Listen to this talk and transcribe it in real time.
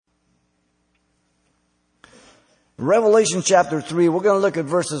Revelation chapter 3, we're going to look at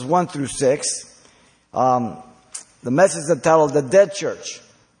verses 1 through 6. The message is entitled The Dead Church,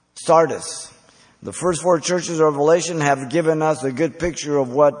 Sardis. The first four churches of Revelation have given us a good picture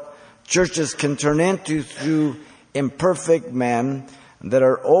of what churches can turn into through imperfect men that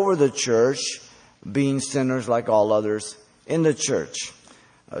are over the church, being sinners like all others in the church.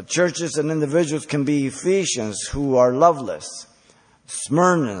 Churches and individuals can be Ephesians, who are loveless,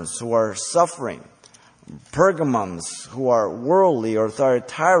 Smyrnans, who are suffering, Pergamums, who are worldly, or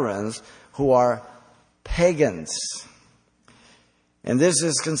Thyatirians, who are pagans. And this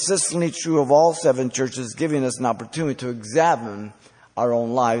is consistently true of all seven churches, giving us an opportunity to examine our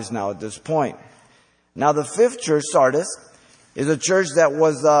own lives now at this point. Now, the fifth church, Sardis, is a church that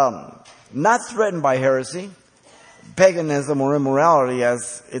was not threatened by heresy, paganism, or immorality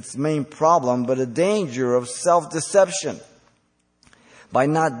as its main problem, but a danger of self-deception by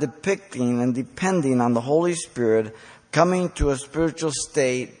not depicting and depending on the Holy Spirit, coming to a spiritual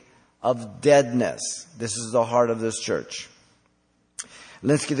state of deadness. This is the heart of this church.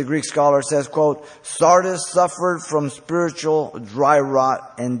 Linsky, the Greek scholar, says, quote, Sardis suffered from spiritual dry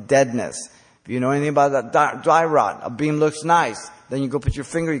rot and deadness. If you know anything about that dry rot, a beam looks nice. Then you go put your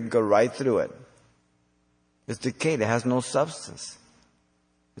finger, you can go right through it. It's decayed. It has no substance.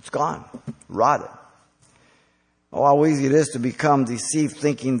 It's gone. Rotted. Oh, how easy it is to become deceived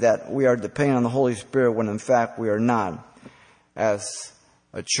thinking that we are depending on the Holy Spirit when in fact we are not, as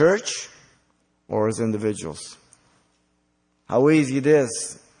a church or as individuals. How easy it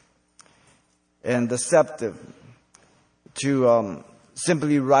is and deceptive to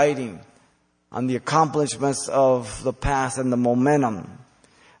simply writing on the accomplishments of the past and the momentum,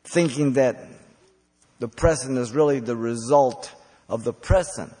 thinking that the present is really the result of the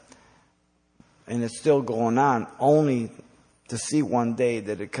present. And it's still going on, only to see one day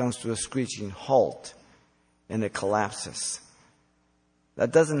that it comes to a screeching halt and it collapses.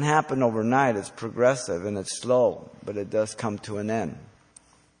 That doesn't happen overnight. It's progressive and it's slow, but it does come to an end.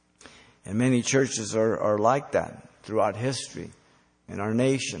 And many churches are like that throughout history, in our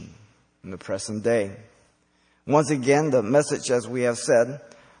nation, in the present day. Once again, the message, as we have said,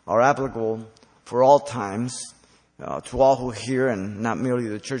 are applicable for all times, to all who hear, and not merely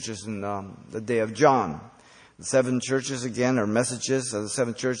the churches in the day of John. The seven churches, again, are messages. The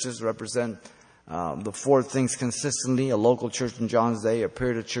seven churches represent the four things consistently: a local church in John's day, a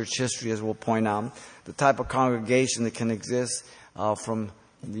period of church history, as we'll point out, the type of congregation that can exist from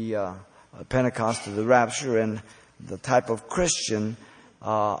the Pentecost to the rapture, and the type of Christian,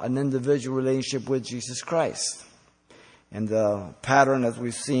 an individual relationship with Jesus Christ. And the pattern, as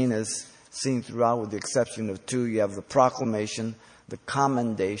we've seen, is seen throughout, with the exception of two. You have the proclamation, the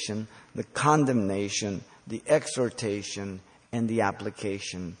commendation, the condemnation, the exhortation, and the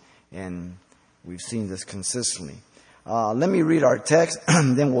application. And we've seen this consistently. Let me read our text,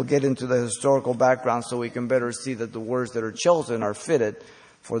 then we'll get into the historical background so we can better see that the words that are chosen are fitted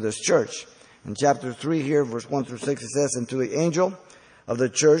for this church. In chapter 3 here, verse 1 through 6, it says, And to the angel of the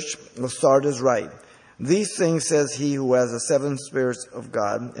church of Sardis write, These things says he who has the seven spirits of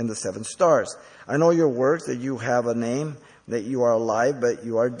God and the seven stars. I know your works, that you have a name, that you are alive, but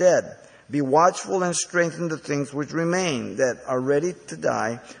you are dead. Be watchful and strengthen the things which remain, that are ready to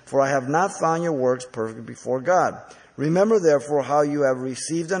die, for I have not found your works perfect before God. Remember therefore how you have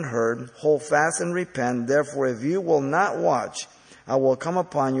received and heard, hold fast and repent. Therefore if you will not watch, I will come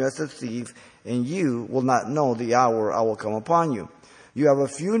upon you as a thief, and you will not know the hour I will come upon you. You have a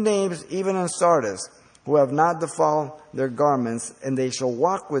few names even in Sardis, who have not defiled their garments, and they shall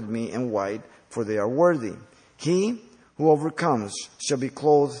walk with me in white, for they are worthy. He who overcomes shall be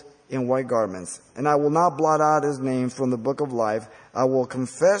clothed in white garments, and I will not blot out his name from the book of life. I will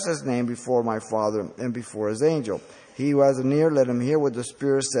confess his name before my Father and before his angel. He who has an ear, let him hear what the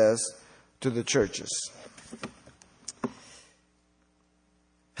Spirit says to the churches.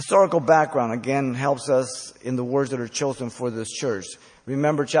 Historical background, again, helps us in the words that are chosen for this church.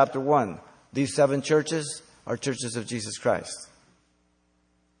 Remember chapter 1. These seven churches are churches of Jesus Christ.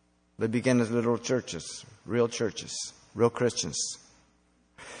 They began as little churches, real Christians.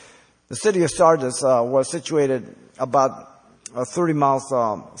 The city of Sardis was situated about 30 miles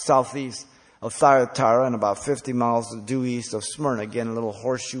southeast of Thyatira and about 50 miles due east of Smyrna. Again, a little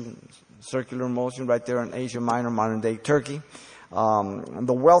horseshoe, circular motion right there in Asia Minor, modern-day Turkey.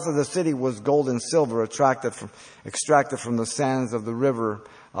 The wealth of the city was gold and silver extracted from the sands of the river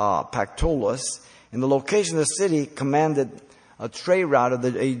Pactolus. And the location of the city commanded a trade route of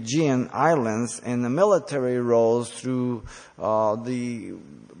the Aegean Islands, and the military roads through the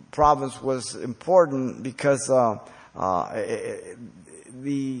province was important because the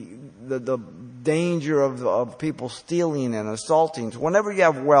danger of people stealing and assaulting. So whenever you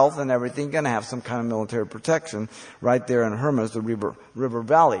have wealth and everything, you're going to have some kind of military protection right there in Hermas, the river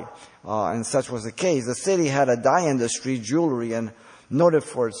valley. And such was the case. The city had a dye industry, jewelry, and noted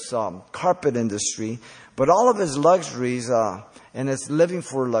for its carpet industry. But all of its luxuries and its living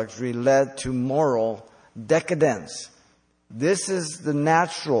for luxury led to moral decadence. This is the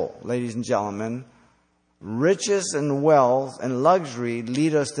natural, ladies and gentlemen. Riches and wealth and luxury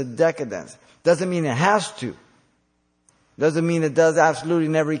lead us to decadence. Doesn't mean it has to. Doesn't mean it does absolutely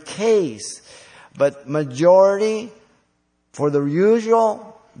in every case. But majority, for the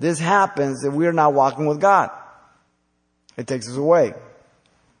usual, this happens if we're not walking with God. It takes us away.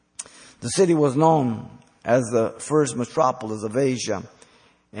 The city was known as the first metropolis of Asia.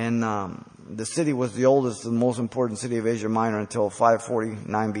 And the city was the oldest and most important city of Asia Minor until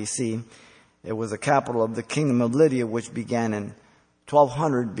 549 BC. It was the capital of the kingdom of Lydia, which began in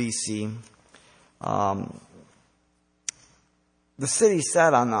 1200 BC. The city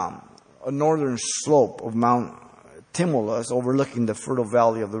sat on a northern slope of Mount Tmolus, overlooking the fertile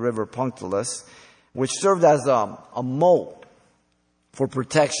valley of the river Punctillus, which served as a moat for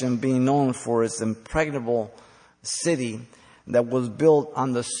protection, being known for its impregnable city that was built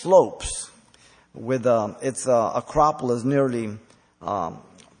on the slopes with its acropolis nearly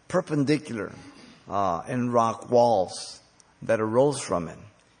perpendicular in rock walls that arose from it,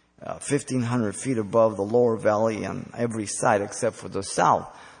 1,500 feet above the lower valley on every side except for the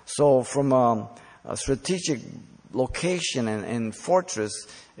south. So from a strategic location and fortress,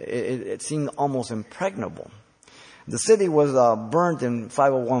 it seemed almost impregnable. The city was burnt in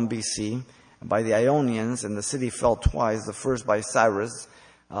 501 BC by the Ionians, and the city fell twice, the first by Cyrus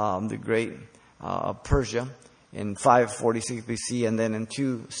the Great of Persia in 546 BC, and then in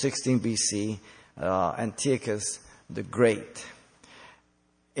 216 BC, Antiochus the Great.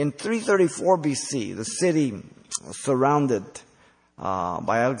 In 334 BC, the city surrounded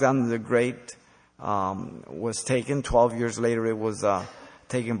by Alexander the Great was taken. 12 years later, it was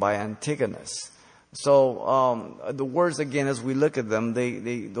taken by Antigonus. So the words, again, as we look at them,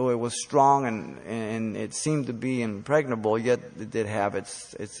 they though it was strong and it seemed to be impregnable, yet it did have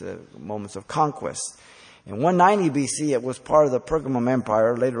its moments of conquest. In 190 BC, it was part of the Pergamum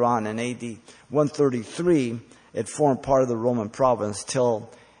Empire. Later on, in AD 133, it formed part of the Roman province till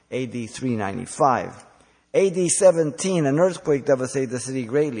AD 395. AD 17, an earthquake devastated the city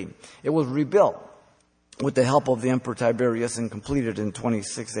greatly. It was rebuilt with the help of the Emperor Tiberius and completed in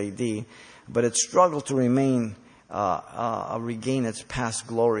 26 AD. But it struggled to regain its past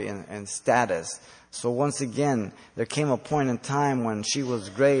glory and status. So once again, there came a point in time when she was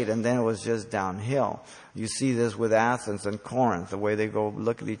great, and then it was just downhill. You see this with Athens and Corinth, the way they go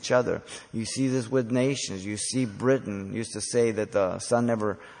look at each other. You see this with nations. You see Britain used to say that the sun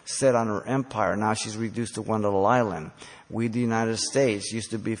never set on her empire. Now she's reduced to one little island. We, the United States,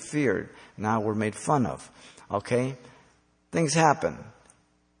 used to be feared. Now we're made fun of. Okay? Things happen.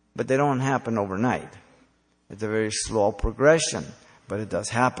 But they don't happen overnight. It's a very slow progression, but it does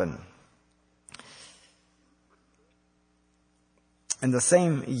happen. In the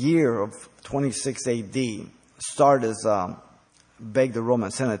same year of 26 AD, Sardis begged the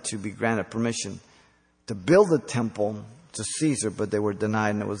Roman Senate to be granted permission to build a temple to Caesar, but they were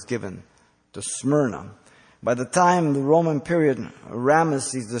denied, and it was given to Smyrna. By the time the Roman period,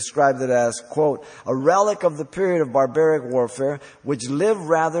 Ramesses described it as, quote, a relic of the period of barbaric warfare, which lived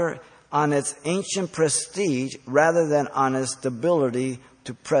rather on its ancient prestige rather than on its stability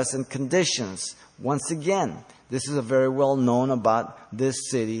to present conditions. Once again, this is a very well known about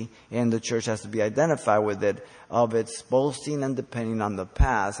this city, and the church has to be identified with it, of its boasting and depending on the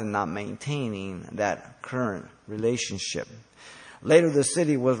past and not maintaining that current relationship. Later, the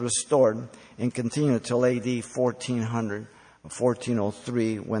city was restored and continued until AD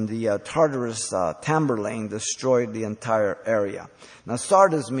 1403, when the Tartarus Tamerlane destroyed the entire area. Now,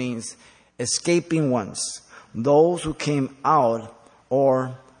 Sardis means escaping ones, those who came out,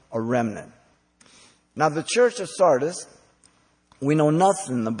 or a remnant. Now, the church of Sardis, we know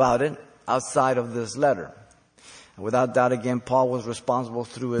nothing about it outside of this letter. Without doubt, again, Paul was responsible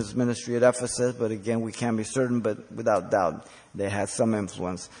through his ministry at Ephesus, but again, we can't be certain, but without doubt, they had some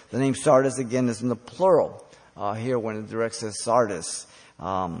influence. The name Sardis, again, is in the plural here when it directs as Sardis.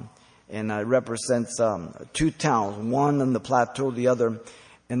 And it represents two towns, one in the plateau, the other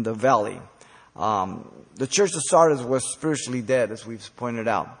in the valley. The church of Sardis was spiritually dead, as we've pointed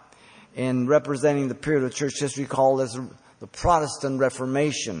out. And representing the period of church history called as the Protestant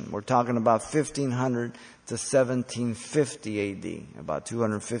Reformation. We're talking about 1500 to 1750 AD, about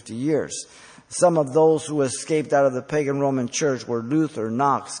 250 years. Some of those who escaped out of the pagan Roman church were Luther,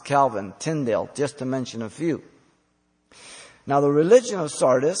 Knox, Calvin, Tyndale, just to mention a few. Now, the religion of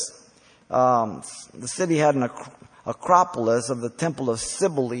Sardis, the city had an acropolis of the temple of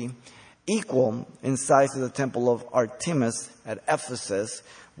Cybele, equal in size to the temple of Artemis at Ephesus,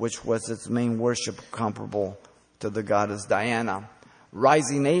 which was its main worship, comparable to the goddess Diana,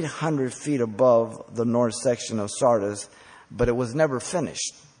 rising 800 feet above the north section of Sardis, but it was never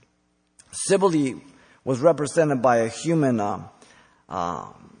finished. Cybele was represented by a human, a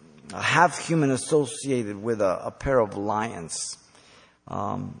half-human associated with a pair of lions,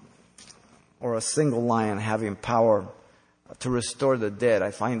 or a single lion having power to restore the dead.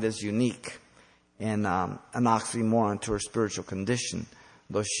 I find this unique and an oxymoron to her spiritual condition.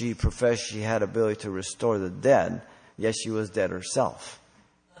 Though she professed she had ability to restore the dead, yet she was dead herself.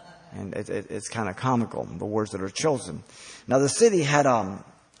 And it's kind of comical, the words that are chosen. Now, the city had a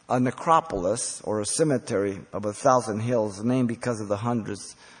necropolis, or a cemetery of 1,000 hills, named because of the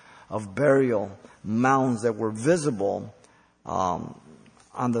hundreds of burial mounds that were visible on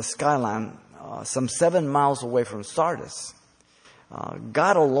the skyline some 7 miles away from Sardis.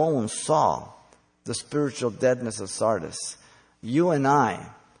 God alone saw the spiritual deadness of Sardis. You and I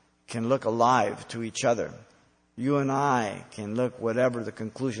can look alive to each other. You and I can look whatever the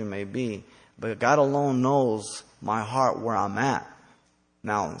conclusion may be, but God alone knows my heart, where I'm at.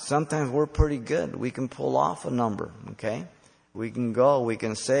 Now, sometimes we're pretty good. We can pull off a number, okay? We can go, we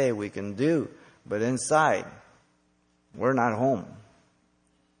can say, we can do, but inside, we're not home.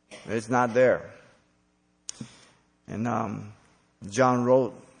 It's not there. And John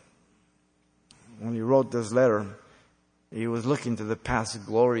wrote, when he wrote this letter, he was looking to the past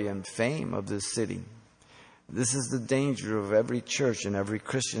glory and fame of this city. This is the danger of every church and every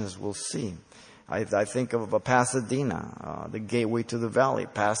Christian, as we'll see. I think of Pasadena, the gateway to the valley,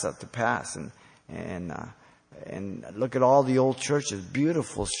 pass after pass, and look at all the old churches,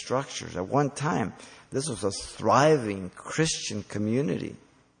 beautiful structures. At one time, this was a thriving Christian community.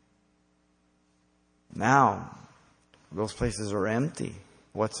 Now, those places are empty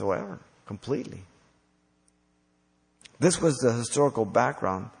whatsoever, completely. This was the historical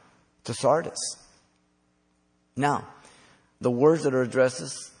background to Sardis. Now, the words that are addressed to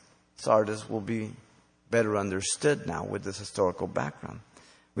Sardis will be better understood now with this historical background.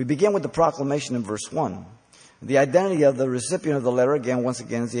 We begin with the proclamation in verse 1. The identity of the recipient of the letter, once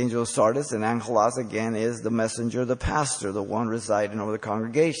again, is the angel of Sardis, and Angelos, again, is the messenger, the pastor, the one residing over the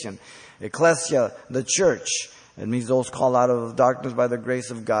congregation. Ecclesia, the church. It means those called out of darkness by the grace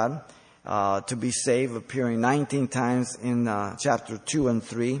of God to be saved, appearing 19 times in chapter 2 and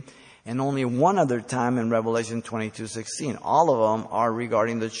 3, and only one other time in Revelation 22:16. All of them are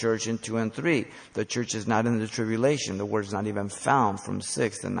regarding the church in 2 and 3. The church is not in the tribulation. The word's not even found from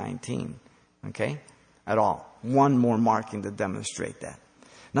 6 to 19. Okay? At all. One more marking to demonstrate that.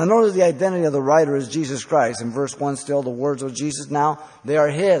 Now notice the identity of the writer is Jesus Christ. In verse 1 still, the words of Jesus now, they are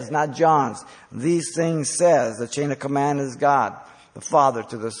His, not John's. These things says, the chain of command is God, the Father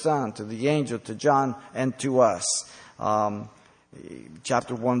to the Son, to the angel, to John, and to us.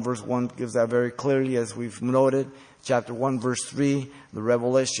 Chapter 1 verse 1 gives that very clearly, as we've noted. Chapter 1 verse 3, the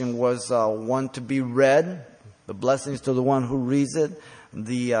revelation was one to be read. The blessings to the one who reads it.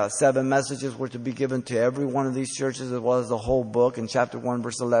 The 7 messages were to be given to every one of these churches, as well as the whole book in chapter 1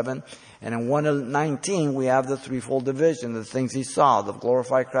 verse 11. And in 1:19 we have the threefold division, the things He saw, the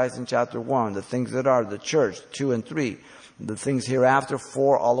glorified Christ in chapter 1, the things that are, the church, 2 and 3, the things hereafter,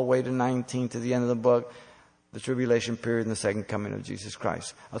 4 all the way to 19 to the end of the book, the tribulation period and the second coming of Jesus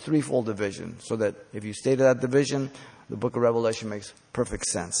Christ. A threefold division, so that if you stay to that division, the book of Revelation makes perfect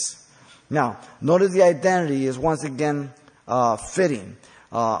sense. Now, notice the identity is once again fitting.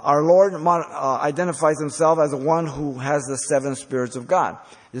 Our Lord identifies Himself as the one who has the 7 spirits of God.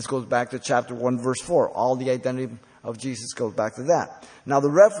 This goes back to chapter 1 verse 4. All the identity of Jesus goes back to that. Now,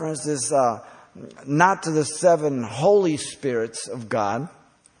 the reference is not to the 7 Holy Spirits of God,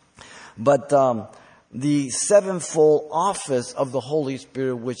 but the 7-fold office of the Holy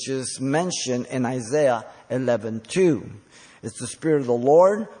Spirit, which is mentioned in Isaiah 11:2. It's the Spirit of the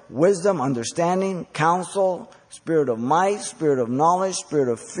Lord, wisdom, understanding, counsel, Spirit of might, Spirit of knowledge, Spirit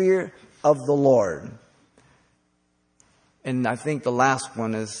of fear of the Lord. And I think the last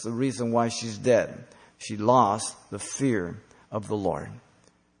one is the reason why she's dead. She lost the fear of the Lord.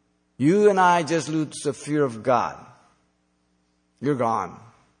 You and I just lose the fear of God. You're gone.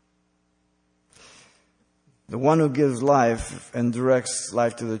 The one who gives life and directs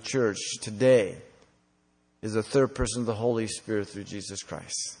life to the church today is the third person of the Holy Spirit through Jesus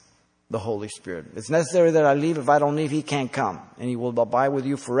Christ. The Holy Spirit. It's necessary that I leave. If I don't leave, He can't come. And He will abide with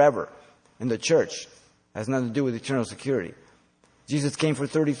you forever. in the church. It has nothing to do with eternal security. Jesus came for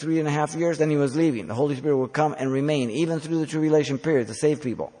 33 and a half years, then he was leaving. The Holy Spirit will come and remain even through the tribulation period to save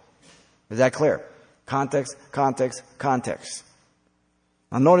people. Is that clear? Context, context, context.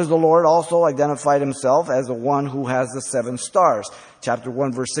 Now notice the Lord also identified himself as the one who has the 7 stars. Chapter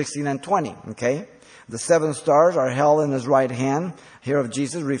 1, verse 16 and 20. Okay? The 7 stars are held in his right hand, here of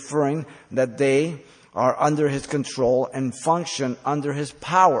Jesus, referring that they are under his control and function under his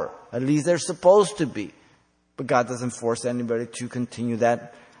power. At least they're supposed to be. But God doesn't force anybody to continue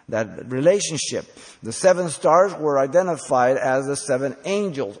that relationship. The 7 stars were identified as the 7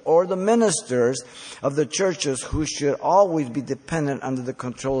 angels, or the ministers of the churches, who should always be dependent under the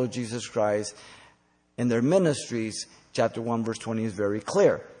control of Jesus Christ in their ministries. Chapter 1, verse 20 is very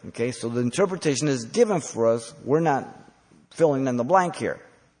clear. Okay, so the interpretation is given for us. We're not filling in the blank here.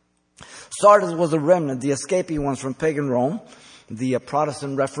 Sardis was a remnant, the escaping ones from pagan Rome, the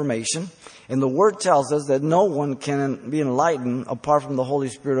Protestant Reformation. And the Word tells us that no one can be enlightened apart from the Holy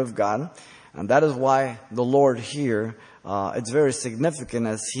Spirit of God. And that is why the Lord here, it's very significant,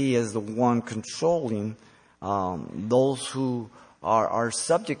 as he is the one controlling those who are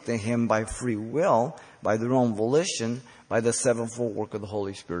subject to him by free will, by their own volition, by the sevenfold work of the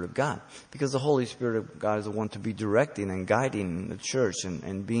Holy Spirit of God. Because the Holy Spirit of God is the one to be directing and guiding the church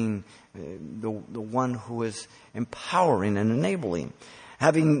and being the one who is empowering and enabling.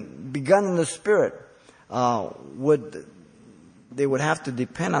 Having begun in the Spirit, they would have to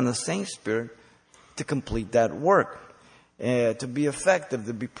depend on the same Spirit to complete that work, to be effective,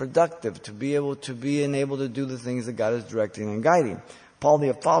 to be productive, to be able to do the things that God is directing and guiding. Paul the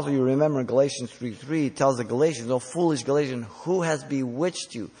Apostle, you remember in Galatians 3:3, tells the Galatians, "O foolish Galatians, who has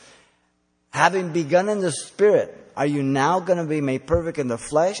bewitched you? Having begun in the Spirit, are you now going to be made perfect in the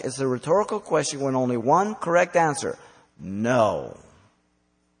flesh?" It's a rhetorical question with only one correct answer. No.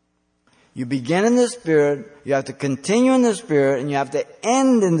 You begin in the Spirit, you have to continue in the Spirit, and you have to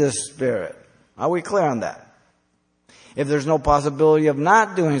end in the Spirit. Are we clear on that? If there's no possibility of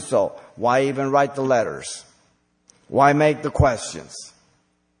not doing so, why even write the letters? Why make the questions?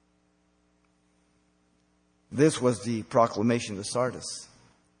 This was the proclamation to Sardis.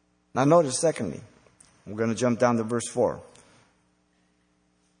 Now notice, secondly, we're going to jump down to verse 4.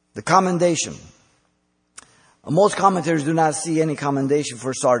 The commendation. Most commentators do not see any commendation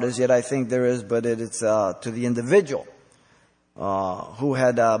for Sardis, yet I think there is, but it's to the individual who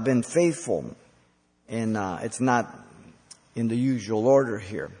had been faithful. And it's not in the usual order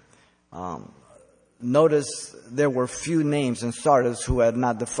here. Notice there were few names in Sardis who had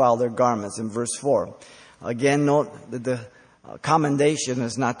not defiled their garments in verse 4. Again, note that the commendation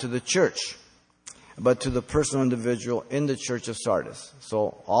is not to the church, but to the personal individual in the church of Sardis.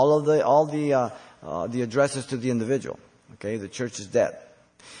 So all the address is to the individual. Okay, the church is dead.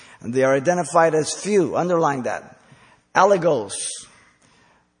 And they are identified as few. Underline that. Allegos.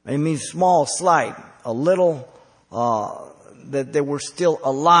 It means small, slight, a little, that they were still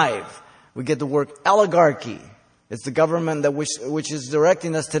alive. We get the word oligarchy. It's the government that which is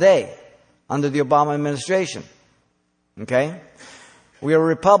directing us today under the Obama administration. Okay? We are a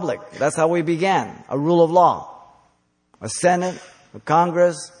republic. That's how we began. A rule of law. A Senate, a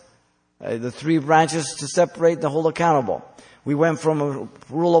Congress, the 3 branches to separate, the whole accountable. We went from a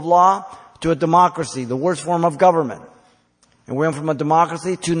rule of law to a democracy, the worst form of government. And we went from a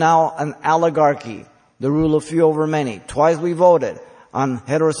democracy to now an oligarchy, the rule of few over many. Twice we voted on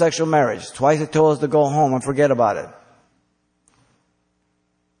heterosexual marriage. Twice they told us to go home and forget about it.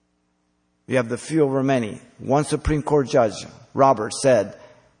 You have the few over many. One Supreme Court judge, Roberts, said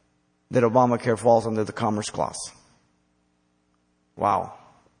that Obamacare falls under the Commerce Clause. Wow.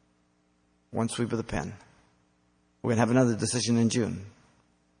 One sweep of the pen. We're going to have another decision in June.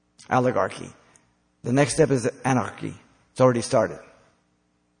 Oligarchy. The next step is anarchy. It's already started.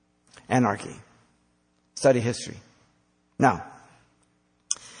 Anarchy. Study history. Now,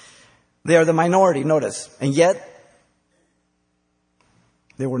 they are the minority, notice. And yet,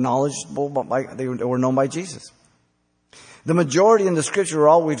 they were knowledgeable, they were known by Jesus. The majority in the Scripture are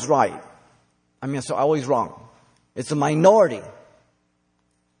always right. So always wrong. It's a minority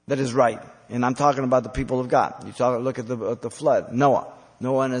that is right. And I'm talking about the people of God. Look at the flood. Noah.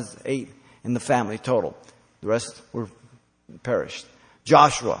 Noah and his 8 in the family total. The rest were perished.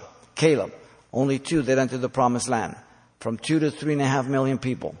 Joshua, Caleb. Only 2 that entered the promised land. From 2 to 3.5 million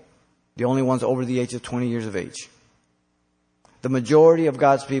people. The only ones over the age of 20 years of age. The majority of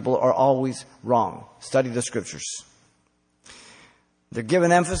God's people are always wrong. Study the Scriptures. They're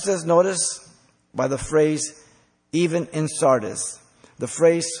given emphasis, notice, by the phrase, even in Sardis. The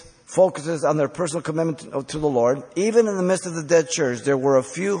phrase focuses on their personal commitment to the Lord. Even in the midst of the dead church, there were a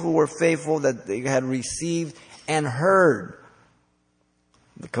few who were faithful that they had received and heard.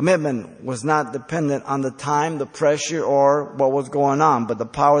 The commitment was not dependent on the time, the pressure, or what was going on, but the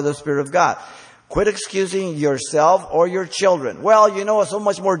power of the Spirit of God. Quit excusing yourself or your children. Well, you know, it's so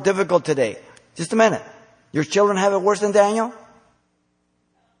much more difficult today. Just a minute. Your children have it worse than Daniel?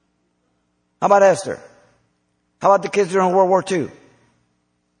 How about Esther? How about the kids during World War II?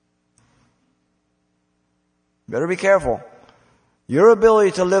 Better be careful. Your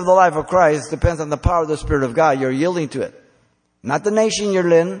ability to live the life of Christ depends on the power of the Spirit of God. You're yielding to it. Not the nation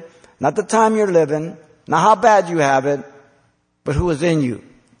you're in, not the time you're living, not how bad you have it, but who is in you.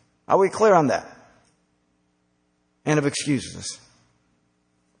 Are we clear on that? End of excuses.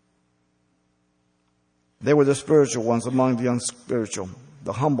 They were the spiritual ones among the unspiritual,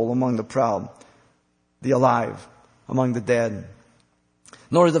 the humble among the proud, the alive among the dead.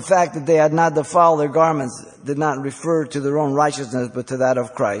 Nor the fact that they had not defiled their garments did not refer to their own righteousness, but to that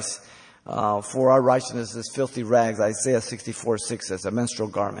of Christ. For our righteousness is filthy rags. Isaiah 64:6 says, a menstrual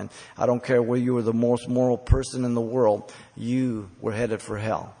garment. I don't care whether you were the most moral person in the world, you were headed for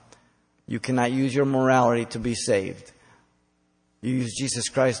hell. You cannot use your morality to be saved. You use Jesus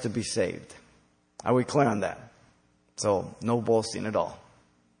Christ to be saved. Are we clear on that? So, no boasting at all.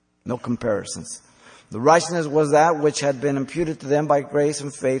 No comparisons. The righteousness was that which had been imputed to them by grace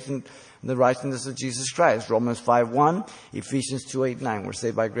and faith in the righteousness of Jesus Christ. Romans 5:1, Ephesians 2:8-9. We're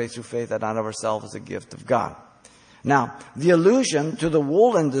saved by grace through faith, that not of ourselves is a gift of God. Now, the allusion to the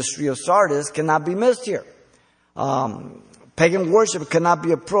wool industry of Sardis cannot be missed here. Pagan worship cannot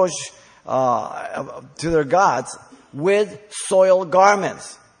be approached to their gods with soiled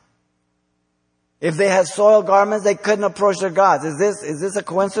garments. If they had soiled garments, they couldn't approach their gods. Is this a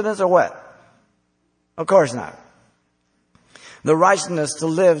coincidence or what? Of course not. The righteousness to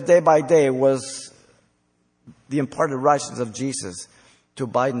live day by day was the imparted righteousness of Jesus to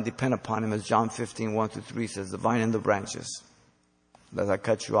abide and depend upon Him, as John 15:1-3 says, the vine and the branches. As I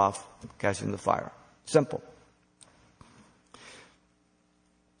cut you off, cast you in the fire. Simple.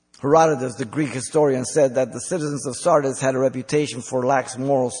 Herodotus, the Greek historian, said that the citizens of Sardis had a reputation for lax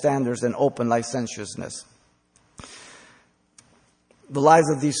moral standards and open licentiousness. The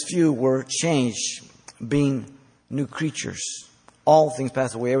lives of these few were changed, being new creatures. All things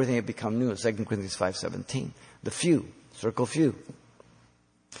pass away, everything had become new. 2 Corinthians 5:17. The few, circle few.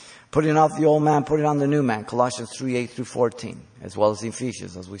 Putting off the old man, putting on the new man. Colossians 3:8-14, as well as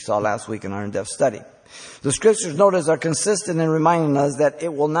Ephesians, as we saw last week in our in-depth study. The scriptures, notice, are consistent in reminding us that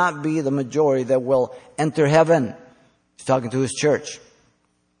it will not be the majority that will enter heaven. He's talking to His church.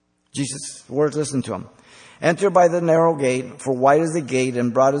 Jesus' words, listen to Him. Enter by the narrow gate, for wide is the gate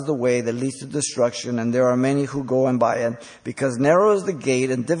and broad is the way that leads to destruction, and there are many who go in by it. Because narrow is the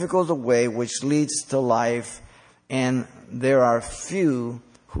gate and difficult is the way which leads to life, and there are few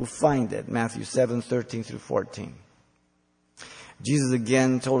who find it. Matthew 7:13-14. Jesus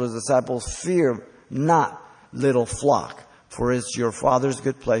again told His disciples, fear not, little flock, for it's your Father's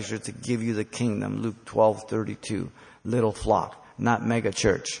good pleasure to give you the kingdom. Luke 12:32. Little flock, not mega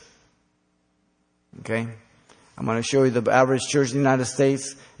church. Okay? I'm going to show you the average church in the United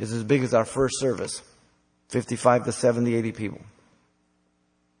States is as big as our first service. 55 to 70, 80 people.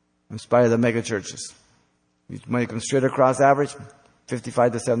 In spite of the mega churches. You make them straight across average,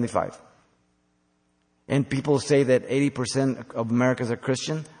 55 to 75. And people say that 80% of Americans are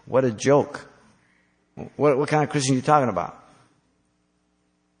Christian. What a joke. What kind of Christian are you talking about?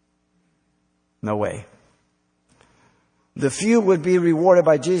 No way. The few would be rewarded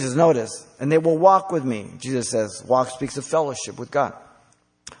by Jesus, notice, and they will walk with me. Jesus says, walk speaks of fellowship with God.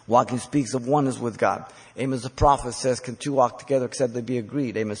 Walking speaks of oneness with God. Amos the prophet says, can two walk together except they be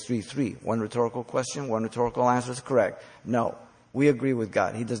agreed? Amos 3:3. One rhetorical question, one rhetorical answer is correct. No, we agree with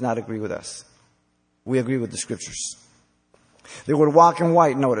God. He does not agree with us. We agree with the scriptures. They would walk in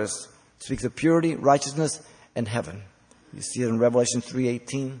white, notice. It speaks of purity, righteousness, and heaven. You see it in Revelation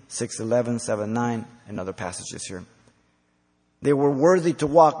 3:18, 6:11, 7:9, and other passages here. They were worthy to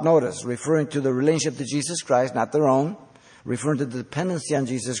walk, notice, referring to the relationship to Jesus Christ, not their own, referring to the dependency on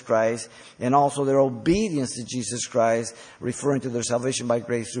Jesus Christ, and also their obedience to Jesus Christ, referring to their salvation by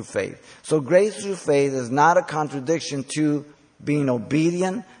grace through faith. So grace through faith is not a contradiction to being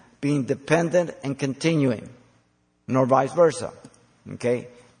obedient, being dependent, and continuing, nor vice versa. Okay?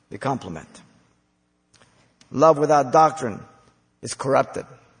 They complement. Love without doctrine is corrupted.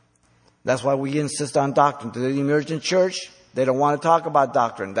 That's why we insist on doctrine. To the emergent church, they don't want to talk about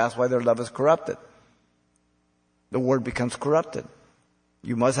doctrine. That's why their love is corrupted. The word becomes corrupted.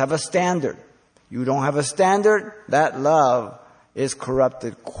 You must have a standard. You don't have a standard, that love is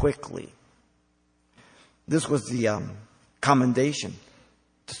corrupted quickly. This was the commendation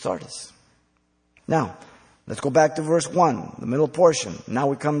to Sardis. Now, let's go back to verse 1, the middle portion. Now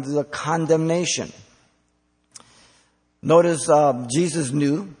we come to the condemnation. Notice Jesus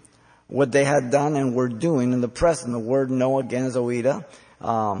knew what they had done and were doing in the present. The word know again is oida.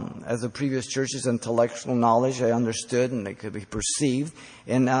 As the previous church's intellectual knowledge, I understood and they could be perceived.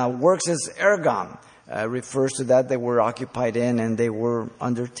 And works is ergon. Refers to that they were occupied in and they were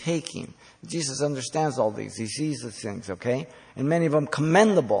undertaking. Jesus understands all these. He sees the things, okay? And many of them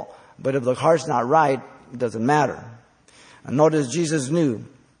commendable. But if the heart's not right, it doesn't matter. And notice Jesus knew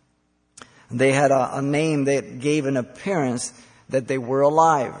they had a name that gave an appearance that they were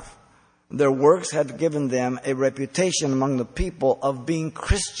alive. Their works had given them a reputation among the people of being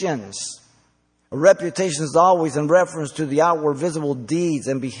Christians. A reputation is always in reference to the outward visible deeds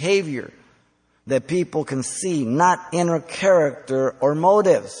and behavior that people can see, not inner character or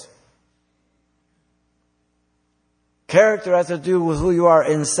motives. Character has to do with who you are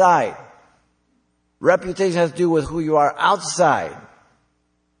inside. Reputation has to do with who you are outside.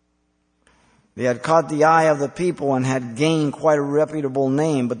 They had caught the eye of the people and had gained quite a reputable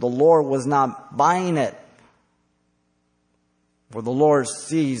name, but the Lord was not buying it. For the Lord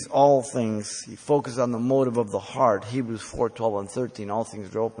sees all things. He focuses on the motive of the heart. Hebrews 4:12 and 13. All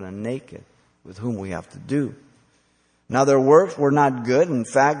things are open and naked, with whom we have to do. Now their works were not good. In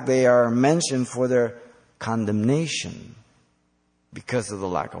fact, they are mentioned for their condemnation because of the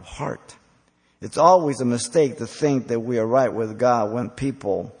lack of heart. It's always a mistake to think that we are right with God when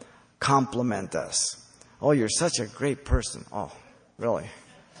people compliment us. Oh, you're such a great person. Oh, really?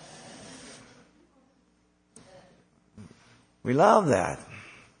 We love that.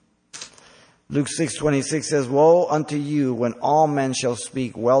 Luke 6:26 says, woe unto you when all men shall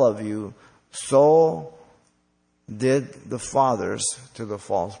speak well of you. So did the fathers to the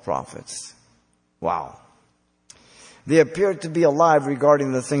false prophets. Wow. They appeared to be alive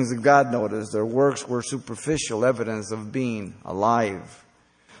regarding the things that God noticed. Their works were superficial evidence of being alive.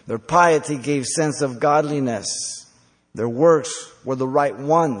 Their piety gave sense of godliness. Their works were the right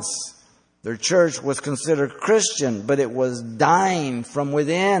ones. Their church was considered Christian, but it was dying from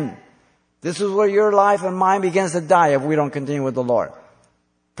within. This is where your life and mine begins to die if we don't continue with the Lord.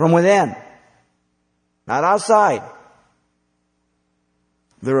 From within. Not outside.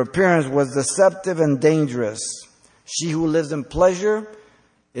 Their appearance was deceptive and dangerous. She who lives in pleasure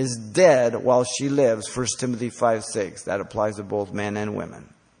is dead while she lives. 1 Timothy 5:6. That applies to both men and women.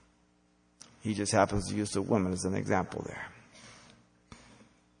 He just happens to use the women as an example there.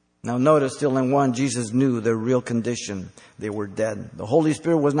 Now notice still in 1, Jesus knew their real condition. They were dead. The Holy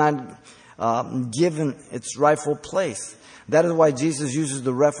Spirit was not given its rightful place. That is why Jesus uses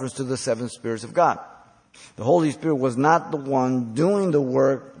the reference to the 7 spirits of God. The Holy Spirit was not the one doing the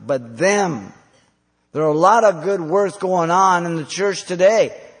work, but them. There are a lot of good works going on in the church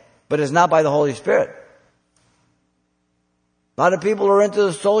today, but it's not by the Holy Spirit. A lot of people are into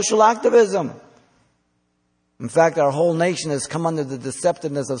the social activism. In fact, our whole nation has come under the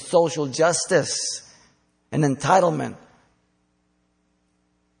deceptiveness of social justice and entitlement.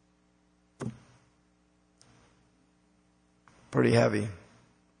 Pretty heavy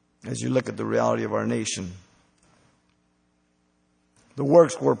as you look at the reality of our nation. The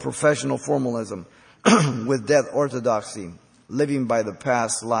works were professional formalism with death orthodoxy, living by the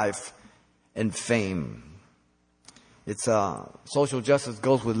past life and fame. It's social justice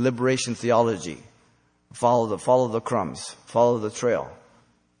goes with liberation theology. Follow the crumbs, follow the trail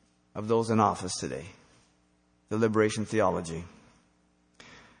of those in office today. The liberation theology.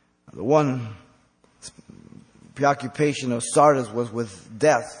 The one preoccupation of Sardis was with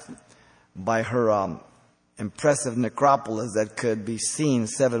death by her impressive necropolis that could be seen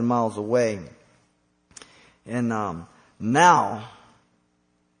 7 miles away. And now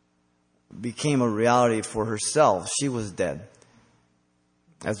became a reality for herself. She was dead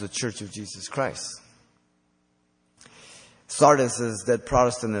as the Church of Jesus Christ. Sardis is that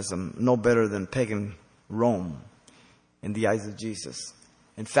Protestantism, no better than pagan Rome in the eyes of Jesus.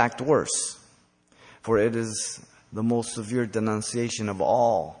 In fact, worse, for it is the most severe denunciation of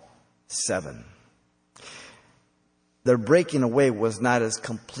all 7. Their breaking away was not as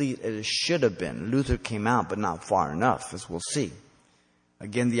complete as it should have been. Luther came out, but not far enough, as we'll see.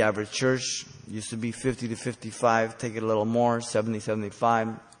 Again, the average church used to be 50 to 55, take it a little more, 70,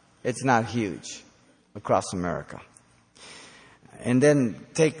 75. It's not huge across America. And then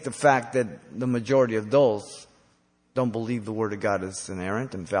take the fact that the majority of those don't believe the Word of God is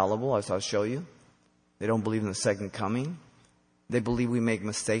inerrant, infallible, as I'll show you. They don't believe in the second coming. They believe we make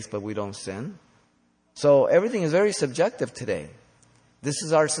mistakes, but we don't sin. So everything is very subjective today. This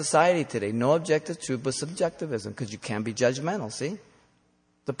is our society today. No objective truth, but subjectivism, because you can't be judgmental, see?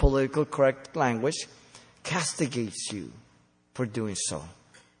 The political correct language castigates you for doing so.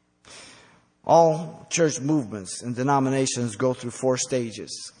 All church movements and denominations go through 4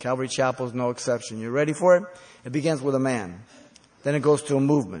 stages. Calvary Chapel is no exception. You ready for it? It begins with a man. Then it goes to a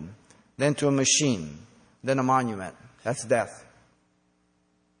movement. Then to a machine. Then a monument. That's death.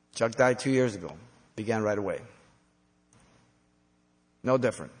 Chuck died 2 years ago. Began right away. No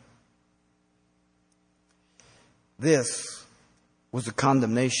different. This was a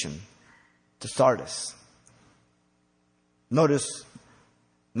condemnation to Sardis. Notice,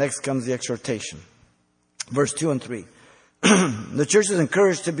 next comes the exhortation. Verse 2 and 3. The church is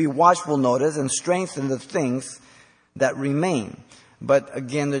encouraged to be watchful, notice, and strengthen the things that remain. But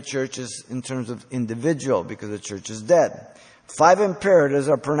again, the church is in terms of individual, because the church is dead. 5 imperatives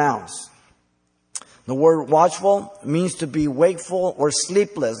are pronounced. The word watchful means to be wakeful or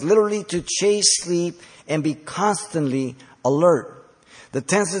sleepless, literally to chase sleep and be constantly alert. The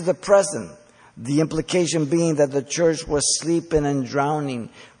tense is the present, the implication being that the church was sleeping and drowning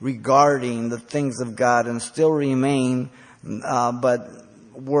regarding the things of God and still remain, but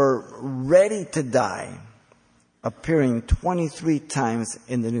were ready to die, appearing 23 times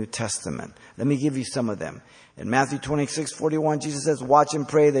in the New Testament. Let me give you some of them. In Matthew 26:41, Jesus says, watch and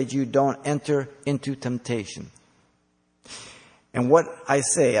pray that you don't enter into temptation. And what I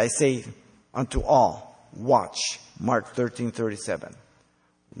say unto all, watch. Mark 13:37.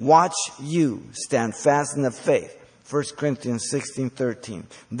 Watch you, stand fast in the faith. 1 Corinthians 16:13.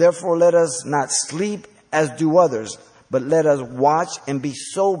 Therefore let us not sleep as do others, but let us watch and be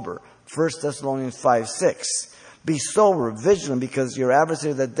sober. 1 Thessalonians 5:6. Be sober, vigilant, because your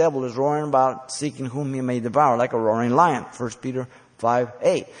adversary, the devil, is roaring about, seeking whom he may devour, like a roaring lion. 1 Peter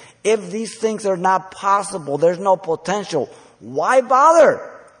 5:8. If these things are not possible, there's no potential, why bother?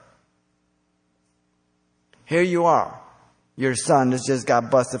 Here you are. Your son has just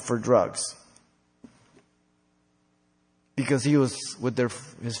got busted for drugs because he was with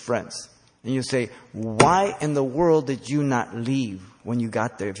his friends. And you say, why in the world did you not leave when you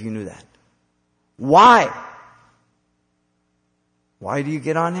got there if you knew that? Why? Why do you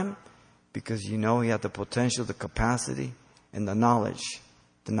get on him? Because you know he had the potential, the capacity, and the knowledge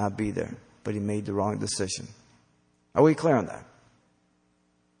to not be there. But he made the wrong decision. Are we clear on that?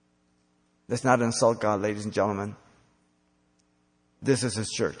 Let's not insult God, ladies and gentlemen. This is His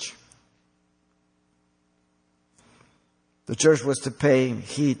church. The church was to pay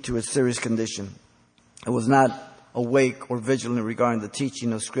heed to its serious condition. It was not awake or vigilant regarding the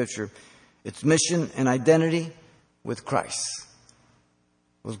teaching of Scripture. Its mission and identity with Christ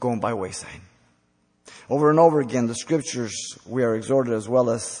was going by wayside. Over and over again, the Scriptures, we are exhorted as well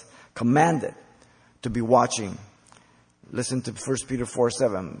as commanded to be watching. Listen to 1 Peter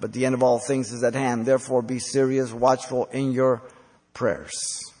 4:7. But the end of all things is at hand. Therefore be serious, watchful in your prayers.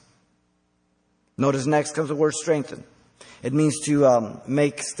 Notice next comes the word strengthen. It means to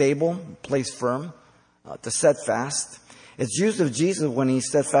make stable, place firm, to set fast. It's used of Jesus when He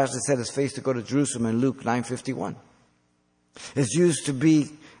steadfastly set His face to go to Jerusalem in Luke 9:51. It's used to be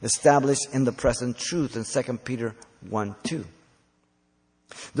established in the present truth in 2 Peter 1:2.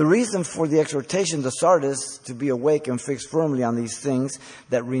 The reason for the exhortation to Sardis to be awake and fixed firmly on these things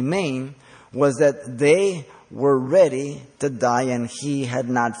that remain was that they were ready to die and He had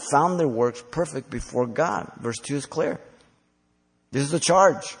not found their works perfect before God. Verse 2 is clear. This is a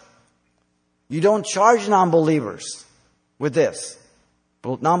charge. You don't charge non-believers with this.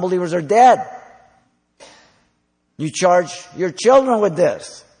 Non-believers are dead. You charge your children with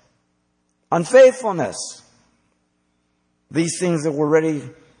this. Unfaithfulness. These things that were ready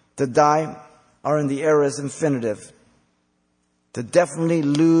to die are in the aorist infinitive. To definitely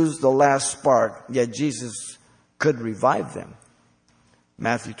lose the last spark, yet Jesus could revive them.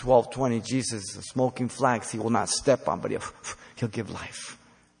 Matthew 12:20, Jesus, the smoking flax He will not step on, but He'll give life.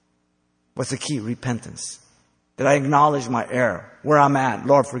 What's the key? Repentance. Did I acknowledge my error? Where I'm at?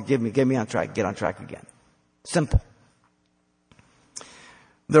 Lord, forgive me. Get me on track. Get on track again. Simple.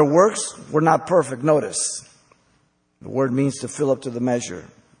 Their works were not perfect. Notice. The word means to fill up to the measure.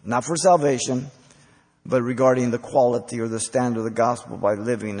 Not for salvation, but regarding the quality or the standard of the gospel by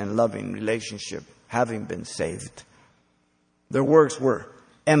living and loving relationship, having been saved. Their works were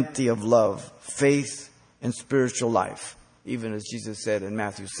empty of love, faith, and spiritual life. Even as Jesus said in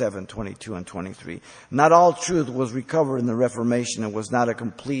Matthew 7:22 and 23. Not all truth was recovered in the Reformation. It was not a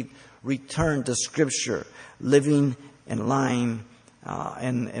complete return to Scripture. Living and lying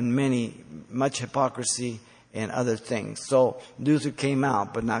and much hypocrisy and other things. So Luther came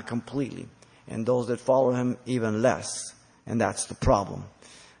out, but not completely. And those that follow him, even less. And that's the problem.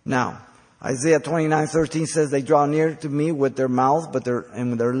 Now, Isaiah 29:13 says, they draw near to me with their mouth and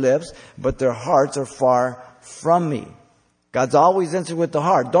with their lips, but their hearts are far from me. God's always answered with the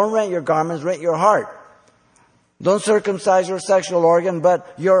heart. Don't rent your garments, rent your heart. Don't circumcise your sexual organ,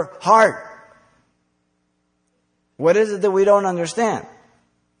 but your heart. What is it that we don't understand?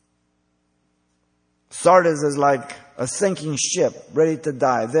 Sardis is like a sinking ship ready to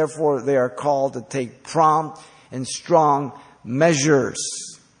die. Therefore, they are called to take prompt and strong measures.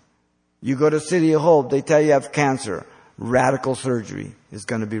 You go to City of Hope, they tell you have cancer. Radical surgery is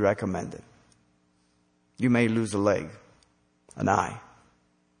going to be recommended. You may lose a leg, an eye,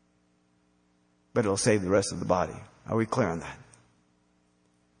 but it'll save the rest of the body. Are we clear on that?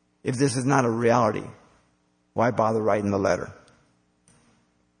 If this is not a reality, why bother writing the letter?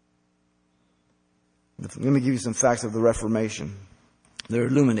 Let me give you some facts of the Reformation. They're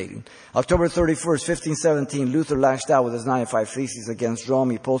illuminating. October 31st, 1517, Luther lashed out with his 95 Theses against Rome.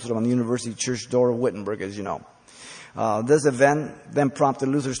 He posted them on the University Church door of Wittenberg, as you know. This event then prompted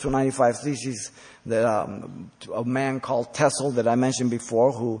Luther's 295 Theses that a man called Tessel that I mentioned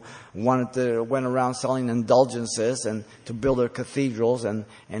before, who went around selling indulgences and to build their cathedrals, and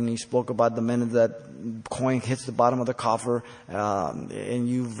he spoke about the minute that coin hits the bottom of the coffer and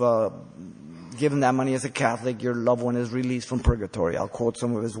you've given that money as a Catholic, your loved one is released from purgatory. I'll quote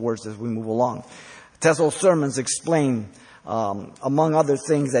some of his words as we move along. Tessel's sermons explain, among other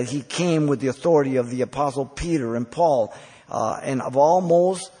things, that he came with the authority of the Apostle Peter and Paul, and of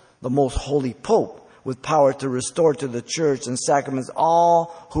the most holy Pope, with power to restore to the church and sacraments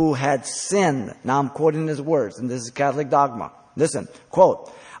all who had sinned. Now I'm quoting his words, and this is Catholic dogma. Listen,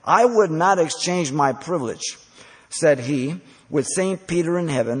 quote, I would not exchange my privilege, said he, with St. Peter in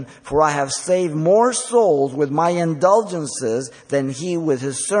heaven, for I have saved more souls with my indulgences than he with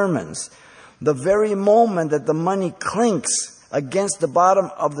his sermons. The very moment that the money clinks against the bottom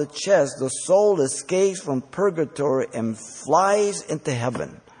of the chest, the soul escapes from purgatory and flies into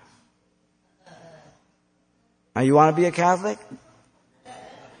heaven. Now, you want to be a Catholic?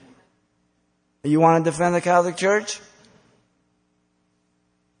 You want to defend the Catholic Church?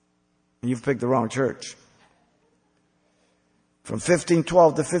 You've picked the wrong church. From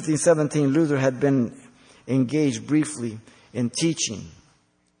 1512 to 1517, Luther had been engaged briefly in teaching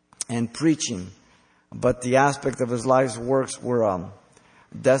and preaching, but the aspect of his life's works were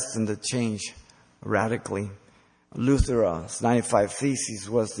destined to change radically. Luther's 95 Theses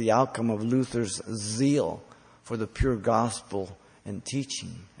was the outcome of Luther's zeal for the pure gospel and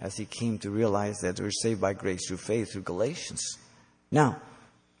teaching, as he came to realize that we're saved by grace through faith through Galatians. Now,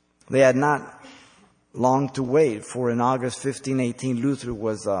 they had not long to wait, for in August 1518, Luther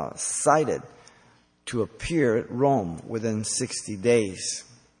was cited to appear at Rome within 60 days.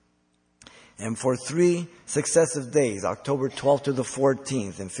 And for 3 successive days, October 12th to the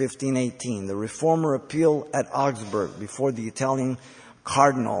 14th in 1518, the reformer appealed at Augsburg before the Italian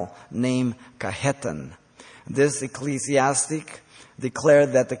cardinal named Cajetan. This ecclesiastic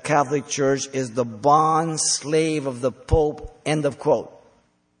declared that the Catholic Church is the bond slave of the Pope, end of quote.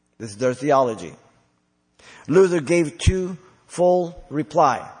 This is their theology. Luther gave 2 full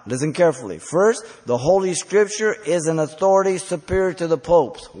reply. Listen carefully. First, the Holy Scripture is an authority superior to the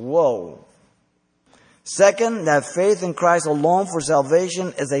Pope's. Whoa. Second, that faith in Christ alone for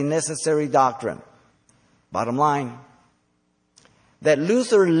salvation is a necessary doctrine. Bottom line, that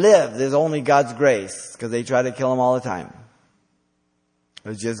Luther lived is only God's grace, because they try to kill him all the time. It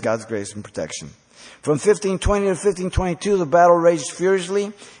was just God's grace and protection. From 1520 to 1522, the battle raged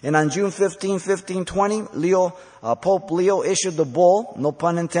furiously, and on June 15, 1520, Pope Leo issued the bull, no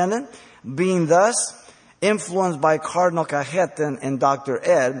pun intended. Being thus influenced by Cardinal Cajetan and Dr.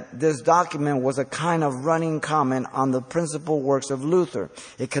 Ed, this document was a kind of running comment on the principal works of Luther.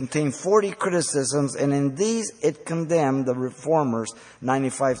 It contained 40 criticisms, and in these it condemned the Reformer's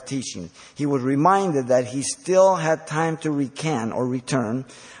 95 teachings. He was reminded that he still had time to recant or return,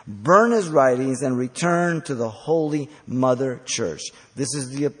 burn his writings, and return to the Holy Mother Church. This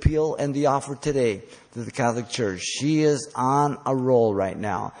is the appeal and the offer today to the Catholic Church. She is on a roll right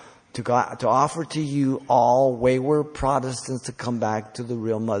now to offer to you all wayward Protestants to come back to the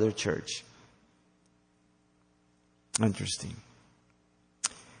real Mother Church. Interesting.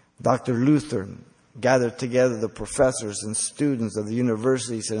 Dr. Luther gathered together the professors and students of the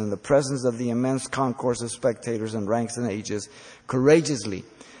universities, and in the presence of the immense concourse of spectators and ranks and ages, courageously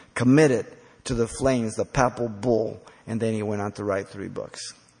committed to the flames the papal bull, and then he went on to write 3 books.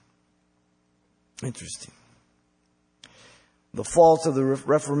 Interesting. The faults of the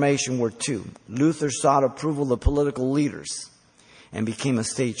Reformation were 2. Luther sought approval of political leaders and became a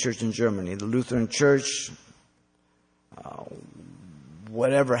state church in Germany. The Lutheran Church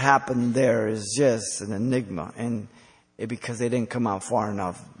whatever happened there is just an enigma. And because they didn't come out far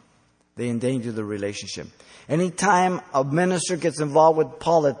enough, they endanger the relationship. Anytime a minister gets involved with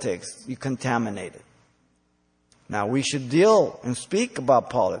politics, you contaminate it. Now, we should deal and speak about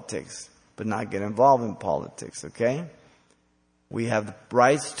politics, but not get involved in politics, okay? We have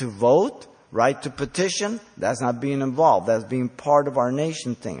rights to vote, right to petition. That's not being involved. That's being part of our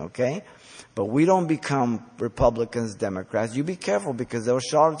nation thing, okay? But we don't become Republicans, Democrats. You be careful, because there are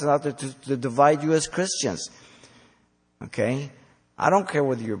charlatans out there to divide you as Christians, okay? I don't care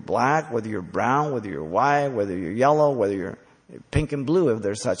whether you're black, whether you're brown, whether you're white, whether you're yellow, whether you're pink and blue, if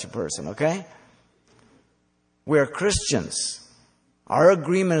there's such a person, okay? We're Christians. Our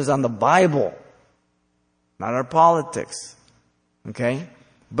agreement is on the Bible, not our politics, okay?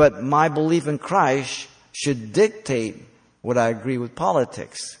 But my belief in Christ should dictate what I agree with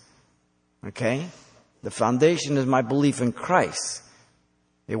politics, okay? The foundation is my belief in Christ.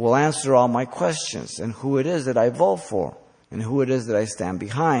 It will answer all my questions and who it is that I vote for and who it is that I stand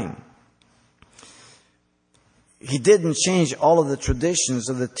behind. He didn't change all of the traditions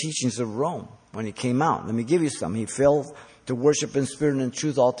of the teachings of Rome when he came out. Let me give you some. He failed to worship in spirit and in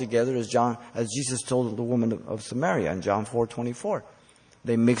truth altogether, as Jesus told the woman of Samaria in John 4:24.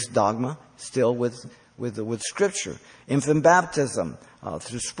 They mixed dogma still with Scripture. Infant baptism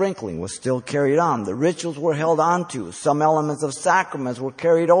through sprinkling was still carried on. The rituals were held on to. Some elements of sacraments were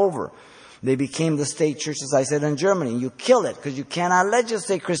carried over. They became the state church, as I said, in Germany. You kill it because you cannot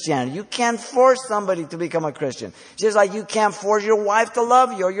legislate Christianity. You can't force somebody to become a Christian. Just like you can't force your wife to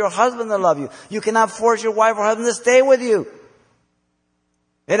love you or your husband to love you. You cannot force your wife or husband to stay with you.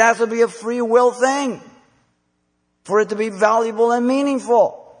 It has to be a free will thing for it to be valuable and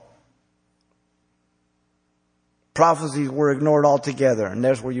meaningful. Prophecies were ignored altogether, and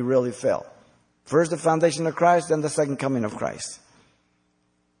there's where you really fail. First the foundation of Christ, then the second coming of Christ.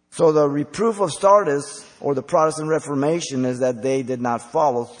 So the reproof of Sardis, or the Protestant Reformation, is that they did not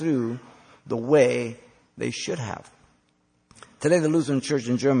follow through the way they should have. Today the Lutheran Church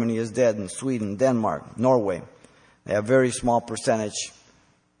in Germany is dead, in Sweden, Denmark, Norway. They have a very small percentage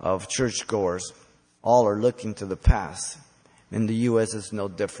of churchgoers. All are looking to the past. In the U.S. it's no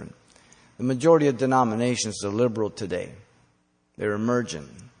different. The majority of denominations are liberal today. They're emergent.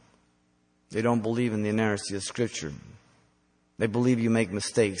 They don't believe in the inerrancy of Scripture. They believe you make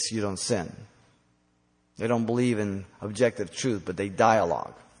mistakes, you don't sin. They don't believe in objective truth, but they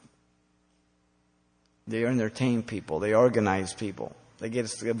dialogue. They entertain people. They organize people. They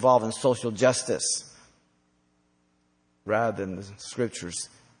get involved in social justice rather than the Scriptures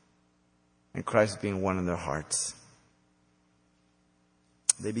and Christ being one in their hearts.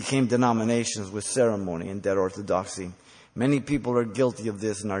 They became denominations with ceremony and dead orthodoxy. Many people are guilty of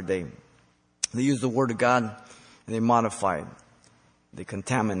this in our day. They use the Word of God and they modify it. They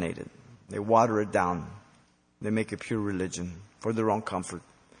contaminate it. They water it down. They make it pure religion for their own comfort.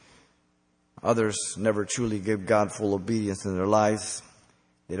 Others never truly give God full obedience in their lives.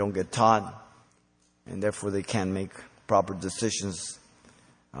 They don't get taught, and therefore they can't make proper decisions,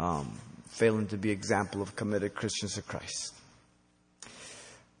 failing to be example of committed Christians of Christ.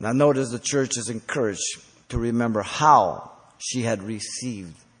 Now notice the church is encouraged to remember how she had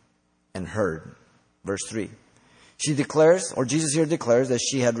received and heard. Verse 3. She declares, or Jesus here declares, that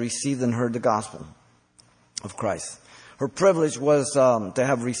she had received and heard the gospel of Christ. Her privilege was to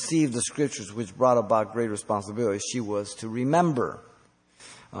have received the Scriptures, which brought about great responsibility. She was to remember.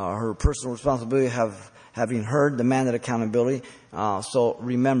 Her personal responsibility having heard demanded accountability, so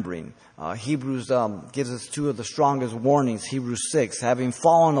remembering. Hebrews gives us two of the strongest warnings. Hebrews 6, having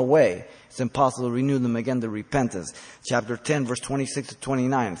fallen away, it's impossible to renew them again to repentance. Chapter 10, verse 26 to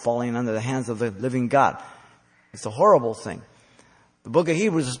 29, falling under the hands of the living God. It's a horrible thing. The book of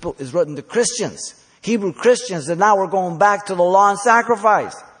Hebrews is written to Christians. Hebrew Christians that now we're going back to the law and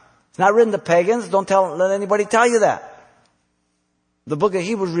sacrifice. It's not written to pagans. Don't let anybody tell you that. The book of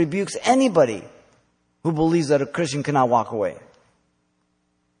Hebrews rebukes anybody who believes that a Christian cannot walk away.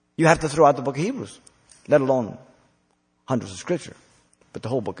 You have to throw out the book of Hebrews, let alone hundreds of scripture, but the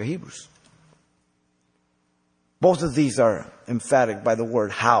whole book of Hebrews. Both of these are emphatic by the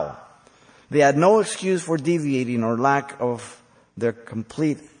word how. They had no excuse for deviating or lack of their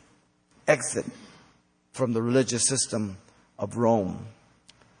complete exit from the religious system of Rome.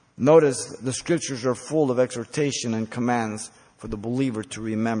 Notice the scriptures are full of exhortation and commands for the believer to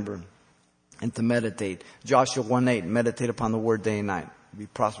remember and to meditate. Joshua 1:8, meditate upon the word day and night. Be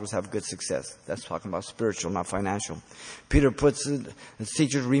prosperous, have good success. That's talking about spiritual, not financial. Peter puts it, his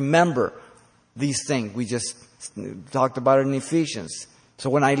teachers remember these things. We just talked about it in Ephesians. So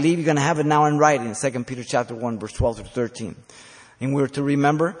when I leave, you're going to have it now in writing. 2 Peter chapter 1, verse 12 through 13. And we're to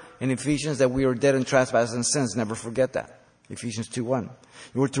remember in Ephesians that we were dead in trespasses and sins. Never forget that. Ephesians 2:1.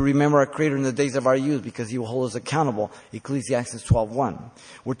 We're to remember our Creator in the days of our youth because He will hold us accountable. Ecclesiastes 12:1.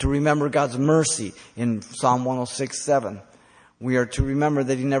 We're to remember God's mercy in Psalm 106:7. We are to remember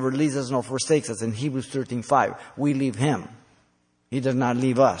that He never leaves us nor forsakes us in Hebrews 13:5. We leave Him. He does not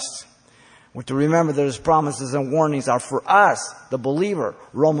leave us. We're to remember that His promises and warnings are for us, the believer.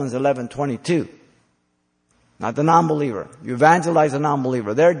 Romans 11:22. Not the non-believer. You evangelize a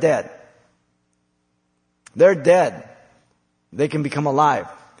non-believer. They're dead. They're dead. They can become alive.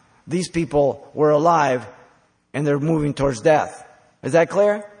 These people were alive and they're moving towards death. Is that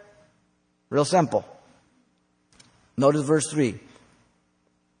clear? Real simple. Notice verse 3.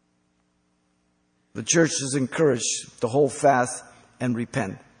 The church is encouraged to hold fast and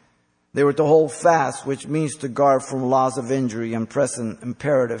repent. They were to hold fast, which means to guard from laws of injury, and present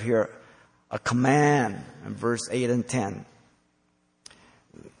imperative here, a command in verse 8 and 10.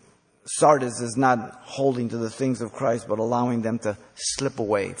 Sardis is not holding to the things of Christ, but allowing them to slip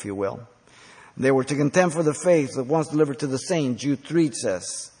away, if you will. They were to contend for the faith that once delivered to the saints. Jude 3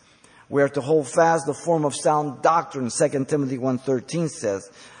 says, we are to hold fast the form of sound doctrine. 2 Timothy 1:13 says,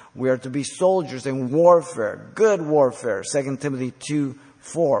 we are to be soldiers in warfare, good warfare. 2 Timothy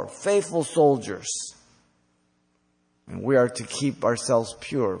 2:4, faithful soldiers. And we are to keep ourselves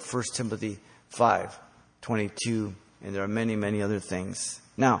pure. 1 Timothy 5:22, and there are many, many other things.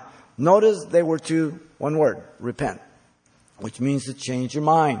 Now, notice they were to, one word, repent, which means to change your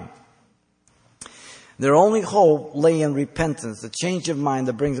mind. Their only hope lay in repentance, the change of mind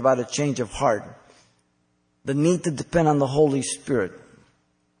that brings about a change of heart. The need to depend on the Holy Spirit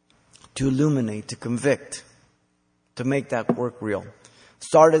to illuminate, to convict, to make that work real.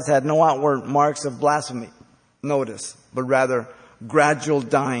 Sardis had no outward marks of blasphemy, notice, but rather gradual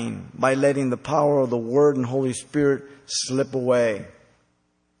dying by letting the power of the Word and Holy Spirit slip away.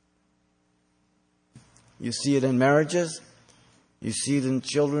 You see it in marriages. You see it in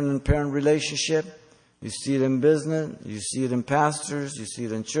children and parent relationship. You see it in business. You see it in pastors. You see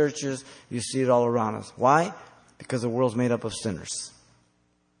it in churches. You see it all around us. Why? Because the world's made up of sinners.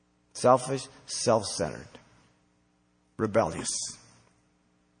 Selfish, self-centered, rebellious.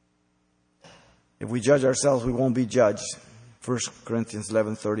 If we judge ourselves, we won't be judged. 1 Corinthians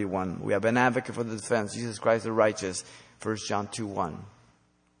 11:31. We have an advocate for the defense, Jesus Christ the righteous. 1 John 2:1.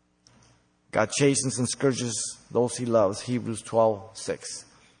 God chastens and scourges those He loves. Hebrews 12:6.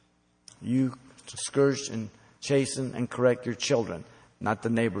 You scourge and chasten and correct your children, not the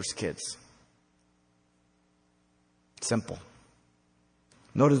neighbor's kids. Simple.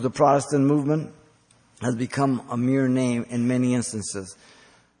 Notice the Protestant movement has become a mere name in many instances.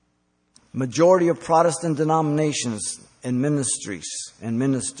 Majority of Protestant denominations and ministries and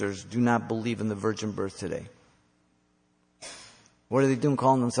ministers do not believe in the virgin birth today. What are they doing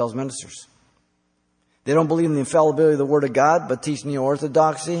calling themselves ministers? They don't believe in the infallibility of the Word of God, but teach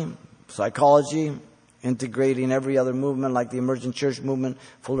neo-orthodoxy, psychology, integrating every other movement like the emergent church movement.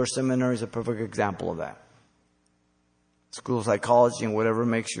 Fuller Seminary is a perfect example of that. School of psychology and whatever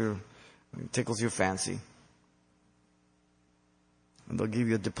tickles your fancy. And they'll give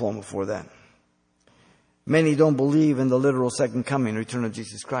you a diploma for that. Many don't believe in the literal second coming, return of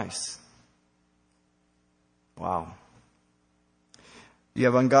Jesus Christ. Wow. You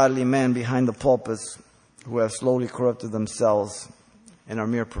have ungodly men behind the pulpits who have slowly corrupted themselves and are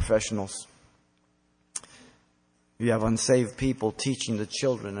mere professionals. You have unsaved people teaching the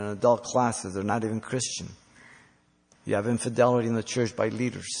children in adult classes. They're not even Christian. You have infidelity in the church by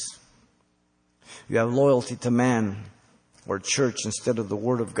leaders. You have loyalty to man or church instead of the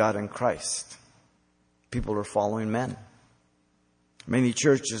Word of God and Christ. People are following men. Many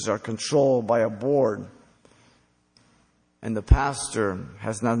churches are controlled by a board, and the pastor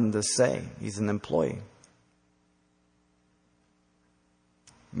has nothing to say. He's an employee.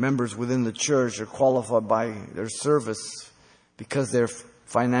 Members within the church are qualified by their service because they're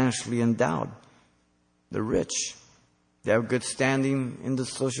financially endowed. They're rich. They have good standing in the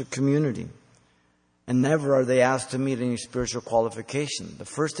social community. And never are they asked to meet any spiritual qualification. The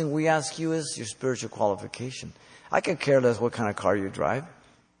first thing we ask you is your spiritual qualification. I could care less what kind of car you drive.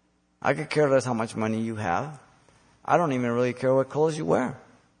 I could care less how much money you have. I don't even really care what clothes you wear.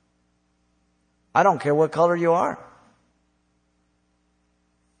 I don't care what color you are.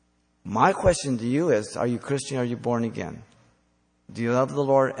 My question to you is, are you Christian? Are you born again? Do you love the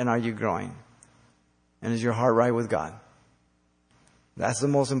Lord, and are you growing? And is your heart right with God? That's the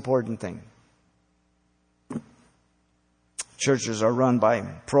most important thing. Churches are run by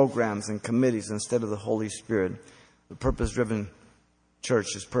programs and committees instead of the Holy Spirit. The purpose-driven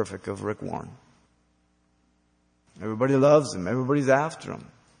Church is Perfect of Rick Warren. Everybody loves him. Everybody's after him.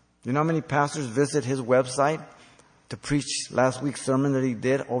 You know how many pastors visit his website to preach last week's sermon that he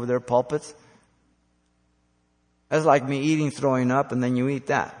did over their pulpits? That's like me eating, throwing up, and then you eat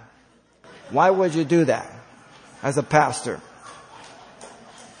that. Why would you do that as a pastor?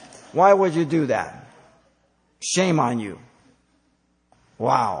 Why would you do that? Shame on you.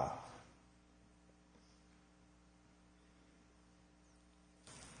 Wow.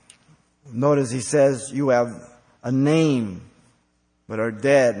 Notice he says, you have a name, but are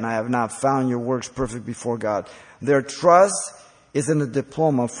dead, and I have not found your works perfect before God. Their trust is in a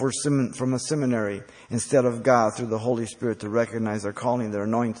diploma from a seminary instead of God through the Holy Spirit to recognize their calling, their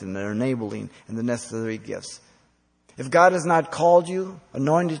anointing, their enabling, and the necessary gifts. If God has not called you,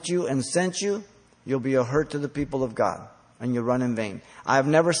 anointed you, and sent you, you'll be a hurt to the people of God, and you'll run in vain. I have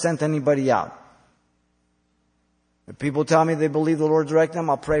never sent anybody out. If people tell me they believe the Lord direct them,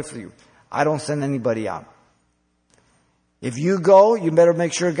 I'll pray for you. I don't send anybody out. If you go, you better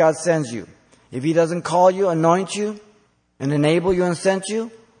make sure God sends you. If He doesn't call you, anoint you, and enable you and send you,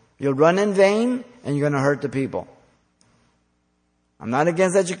 you'll run in vain and you're going to hurt the people. I'm not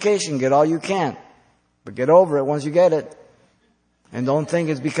against education. Get all you can. But get over it once you get it. And don't think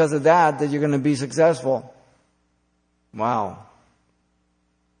it's because of that you're going to be successful. Wow.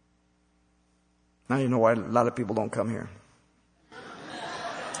 Now you know why a lot of people don't come here.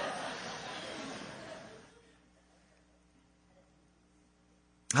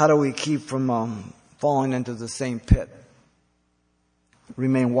 How do we keep from falling into the same pit?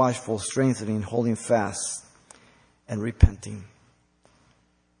 Remain watchful, strengthening, holding fast, and repenting.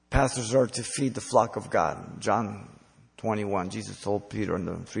 Pastors are to feed the flock of God. John 21, Jesus told Peter in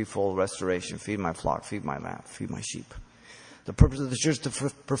the threefold restoration, feed my flock, feed my lamb, feed my sheep. The purpose of the church is to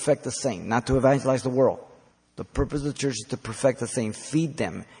perfect the saint, not to evangelize the world. The purpose of the church is to perfect the saint, feed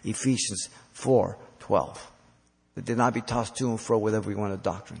them, Ephesians 4:12. That did not be tossed to and fro with every one of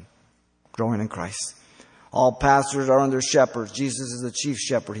doctrine. Growing in Christ. All pastors are under shepherds. Jesus is the chief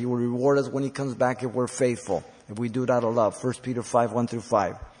shepherd. He will reward us when He comes back if we're faithful. If we do it out of love. 1 Peter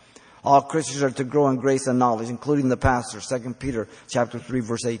 5:1-5. All Christians are to grow in grace and knowledge, including the pastor. 2 Peter chapter 3,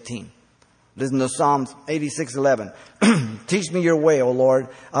 verse 18. Listen to Psalms 86:11. Teach me your way, O Lord.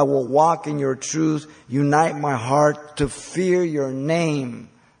 I will walk in your truth. Unite my heart to fear your name.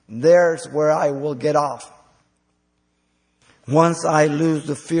 There's where I will get off. Once I lose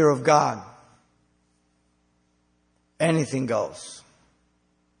the fear of God, anything goes.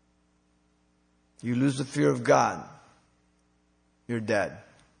 You lose the fear of God, you're dead.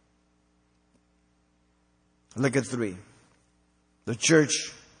 Look at 3. The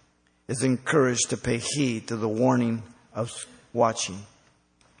church is encouraged to pay heed to the warning of watching.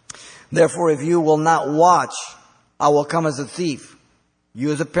 Therefore, if you will not watch, I will come as a thief.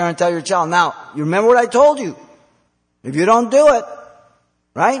 You as a parent tell your child, now, you remember what I told you. If you don't do it,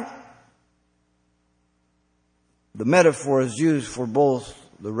 right? The metaphor is used for both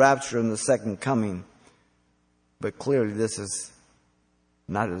the rapture and the second coming. But clearly this is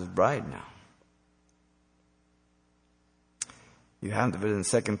not His bride now. You have it in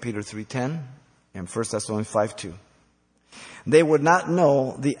 2 Peter 3:10 and 1 Thessalonians 5:2. They would not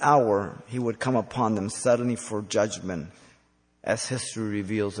know the hour He would come upon them suddenly for judgment, as history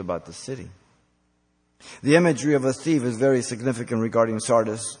reveals about the city. The imagery of a thief is very significant regarding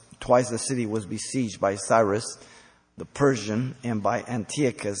Sardis. Twice the city was besieged by Cyrus, the Persian, and by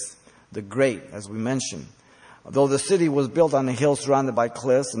Antiochus the Great, as we mentioned. Though the city was built on a hill surrounded by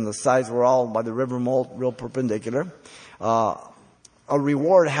cliffs and the sides were all by the river Molt, real perpendicular, a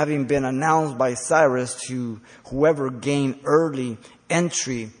reward having been announced by Cyrus to whoever gained early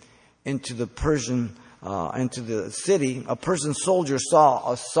entry into the Persian into the city, a Persian soldier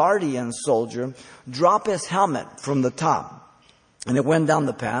saw a Sardian soldier drop his helmet from the top. And it went down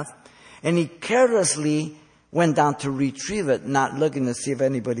the path. And he carelessly went down to retrieve it, not looking to see if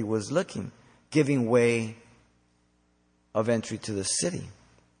anybody was looking, giving way of entry to the city.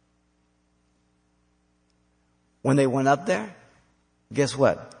 When they went up there, guess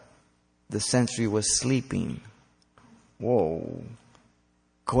what? The sentry was sleeping. Whoa.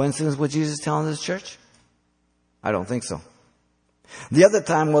 Coincidence with Jesus telling this church? I don't think so. The other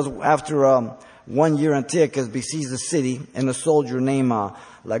time was after 1 year Antiochus besieged the city, and a soldier named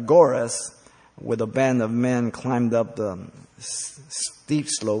Lagoras with a band of men climbed up the steep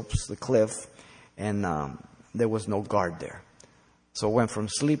slopes, the cliff, and there was no guard there. So it went from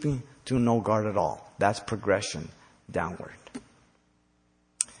sleeping to no guard at all. That's progression downward.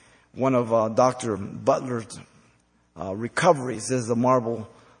 One of Dr. Butler's recoveries is the marble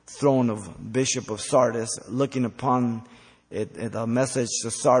throne of Bishop of Sardis, looking upon The message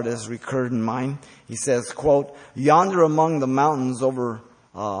to Sardis recurred in mind. He says, quote, "Yonder among the mountains over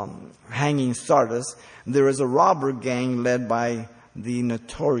hanging Sardis, there is a robber gang led by the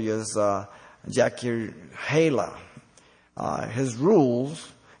notorious Jakirhala.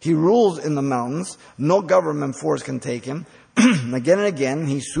 He rules in the mountains. No government force can take him. Again and again,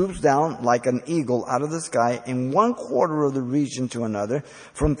 he swoops down like an eagle out of the sky in one quarter of the region to another.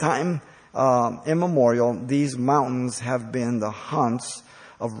 From time immemorial, these mountains have been the haunts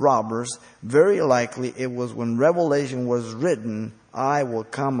of robbers. Very likely it was when Revelation was written, 'I will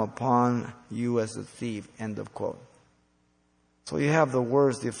come upon you as a thief.'" End of quote. So you have the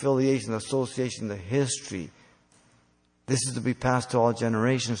words, the affiliation, the association, the history. This is to be passed to all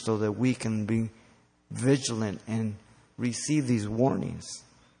generations so that we can be vigilant and receive these warnings.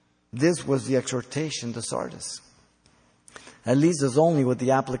 This was the exhortation to Sardis. That leaves us only with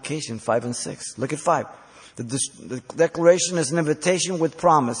the application 5 and 6. Look at 5. The declaration is an invitation with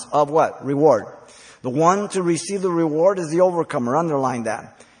promise of what? Reward. The one to receive the reward is the overcomer. Underline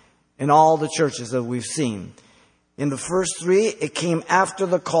that. In all the churches that we've seen. In the first 3, it came after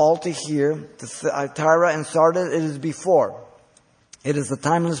the call to hear. To Thyatira and Sardis, it is before. It is the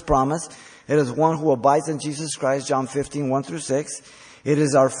timeless promise. It is one who abides in Jesus Christ, John 15, 1 through 6. It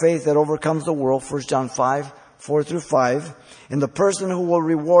is our faith that overcomes the world, 1 John 5, 4 through 5. And the person who will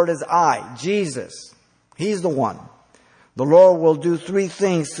reward is I, Jesus. He's the one. The Lord will do 3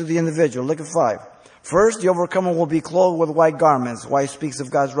 things to the individual. Look at 5. First, the overcomer will be clothed with white garments. White speaks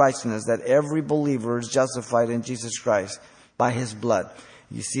of God's righteousness, that every believer is justified in Jesus Christ by His blood.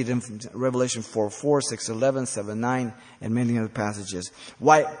 You see it in Revelation 4:4, 6:11, 7:9, and many other passages.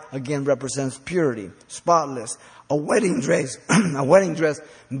 White, again, represents purity, spotless, a wedding dress, a wedding dress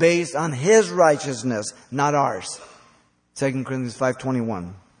based on His righteousness, not ours. 2 Corinthians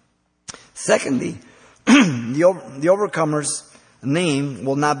 5:21. Secondly, the overcomer's name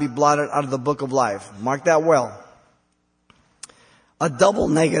will not be blotted out of the book of life. Mark that well. A double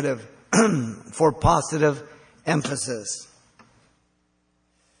negative for positive emphasis.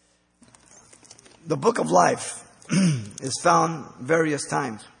 The book of life is found various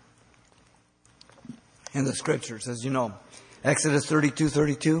times in the scriptures, as you know. Exodus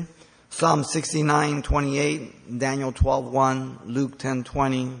 32:32, Psalm 69:28, Daniel 12:1, Luke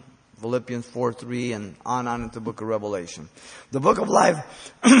 10:20, Philippians 4:3, and on into the book of Revelation. The book of life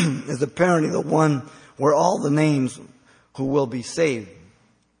is apparently the one where all the names who will be saved,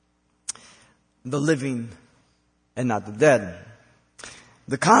 the living and not the dead.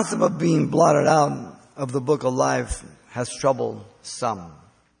 The concept of being blotted out of the book of life has troubled some,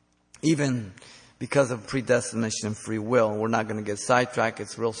 even because of predestination and free will. We're not going to get sidetracked.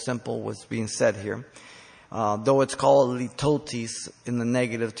 It's real simple what's being said here. Though it's called litotes in the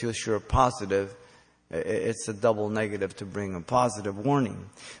negative to assure a positive, it's a double negative to bring a positive warning.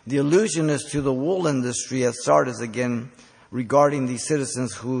 The allusion is to the wool industry at Sardis again, regarding these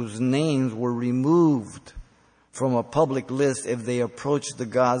citizens whose names were removed from a public list if they approached the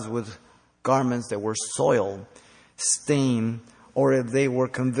gods with garments that were soiled, stained, or if they were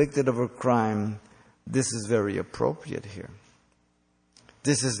convicted of a crime. This is very appropriate here.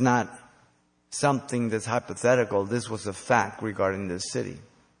 This is not something that's hypothetical. This was a fact regarding this city.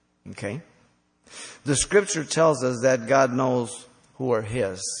 Okay? The scripture tells us that God knows who are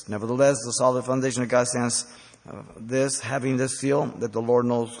His. Nevertheless, the solid foundation of God stands having this seal, that the Lord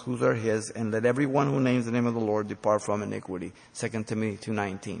knows whose are His, and let everyone who names the name of the Lord depart from iniquity. 2 Timothy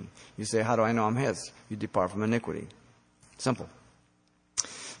 2:19. You say, how do I know I'm His? You depart from iniquity. Simple.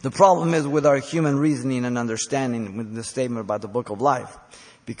 The problem is with our human reasoning and understanding with the statement about the book of life.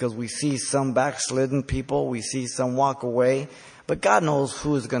 Because we see some backslidden people, we see some walk away, but God knows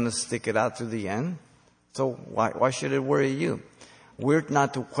who is going to stick it out to the end. So why should it worry you? We're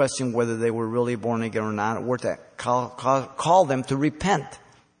not to question whether they were really born again or not. We're to call them to repent.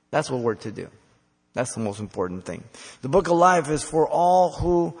 That's what we're to do. That's the most important thing. The book of life is for all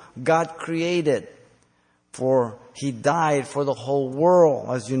who God created. For He died for the whole world,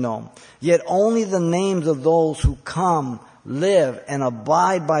 as you know. Yet only the names of those who come, live, and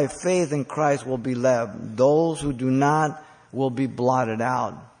abide by faith in Christ will be left. Those who do not will be blotted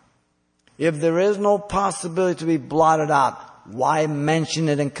out. If there is no possibility to be blotted out, why mention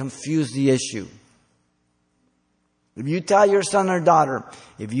it and confuse the issue? If you tell your son or daughter,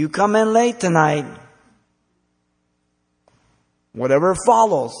 if you come in late tonight, whatever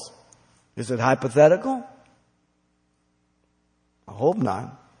follows, is it hypothetical? I hope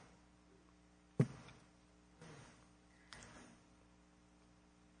not.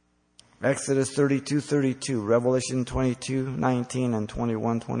 Exodus 32:32, Revelation 22:19, and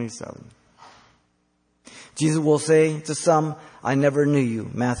 21:27. Jesus will say to some, I never knew you,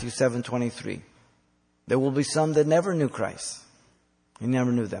 Matthew 7:23. There will be some that never knew Christ. He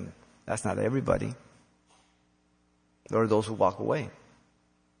never knew them. That's not everybody. There are those who walk away.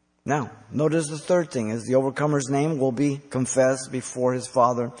 Now, notice the third thing is the overcomer's name will be confessed before his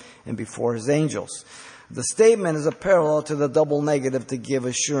Father and before his angels. The statement is a parallel to the double negative to give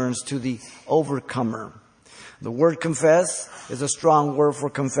assurance to the overcomer. The word confess is a strong word for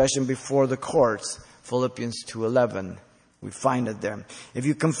confession before the courts. Philippians 2:11. We find it there. If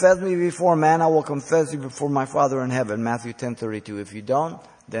you confess me before man, I will confess you before my Father in heaven. Matthew 10:32. If you don't,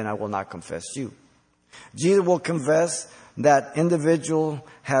 then I will not confess you. Jesus will confess that individual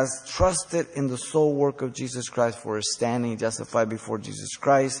has trusted in the sole work of Jesus Christ for his standing justified before Jesus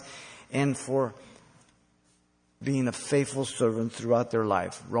Christ and for being a faithful servant throughout their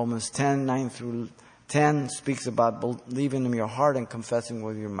life. Romans 10:9-10 speaks about believing in your heart and confessing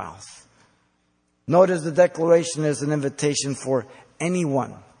with your mouth. Notice the declaration is an invitation for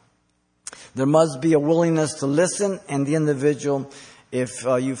anyone. There must be a willingness to listen, and the individual, if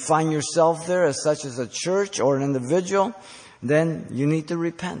you find yourself there as such as a church or an individual, then you need to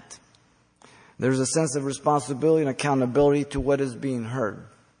repent. There's a sense of responsibility and accountability to what is being heard.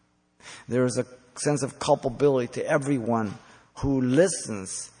 There is a sense of culpability to everyone who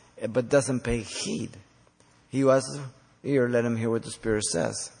listens but doesn't pay heed. He who has an ear, let him hear what the Spirit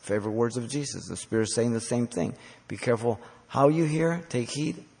says. Favorite words of Jesus. The Spirit is saying the same thing. Be careful how you hear, take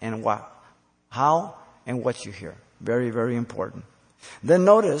heed, and how and what you hear. Very, very important. Then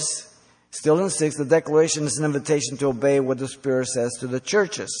notice, still in 6, the declaration is an invitation to obey what the Spirit says to the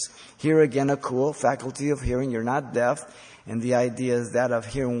churches. Here again, a cool faculty of hearing. You're not deaf. And the idea is that of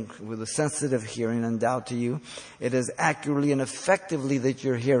hearing with a sensitive hearing and doubt to you. It is accurately and effectively that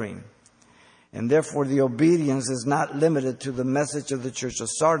you're hearing. And therefore the obedience is not limited to the message of the church of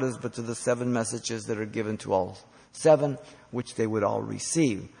Sardis, but to the 7 messages that are given to all 7, which they would all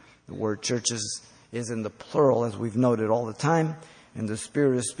receive. The word churches is in the plural, as we've noted all the time. And the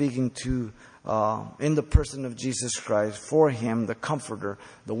Spirit is speaking to, in the person of Jesus Christ, for Him, the Comforter,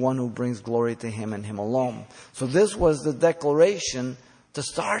 the one who brings glory to Him and Him alone. So this was the declaration to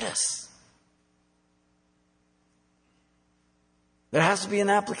Sardis. There has to be an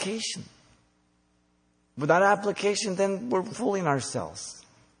application. Without application, then we're fooling ourselves.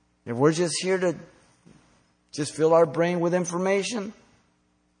 If we're just here to just fill our brain with information,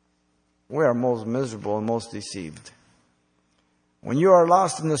 we are most miserable and most deceived. When you are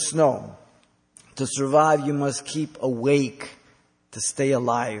lost in the snow, to survive, you must keep awake to stay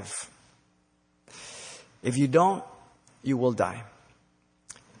alive. If you don't, you will die.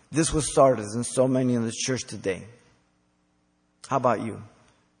 This was Sardis and so many in the church today. How about you?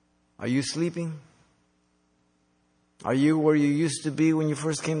 Are you sleeping? Are you where you used to be when you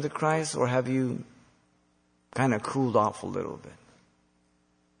first came to Christ, or have you kind of cooled off a little bit?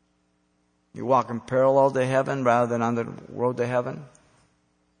 You walking parallel to heaven rather than on the road to heaven?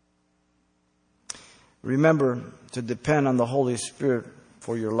 Remember to depend on the Holy Spirit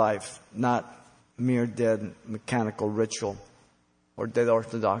for your life, not mere dead mechanical ritual or dead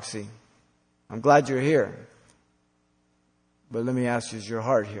orthodoxy. I'm glad you're here, but let me ask you, is your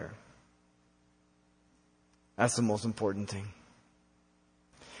heart here? That's the most important thing.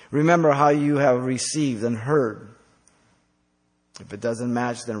 Remember how you have received and heard. If it doesn't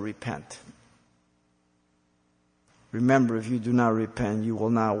match, then repent. Remember, if you do not repent, you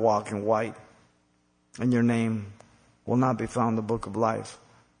will not walk in white, and your name will not be found in the book of life.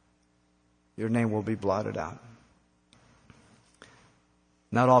 Your name will be blotted out.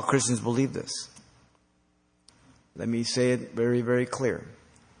 Not all Christians believe this. Let me say it very, very clear.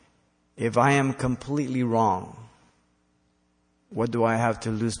 If I am completely wrong, what do I have to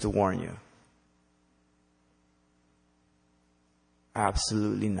lose to warn you?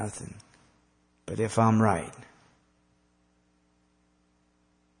 Absolutely nothing. But if I'm right,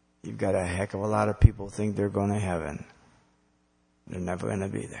 you've got a heck of a lot of people think they're going to heaven. They're never going to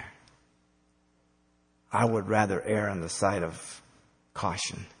be there. I would rather err on the side of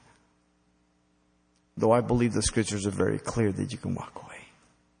caution. Though I believe the scriptures are very clear that you can walk away.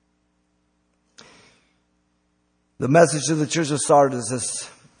 The message to the church of Sardis is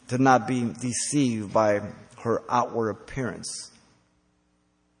to not be deceived by her outward appearance,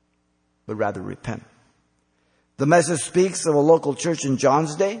 but rather repent. The message speaks of a local church in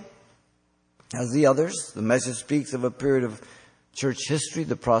John's day, as the others. The message speaks of a period of church history,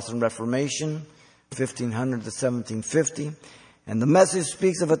 the Protestant Reformation, 1500 to 1750. And the message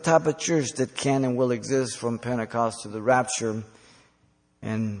speaks of a type of church that can and will exist from Pentecost to the rapture.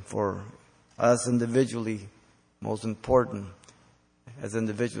 And for us individually, most important, as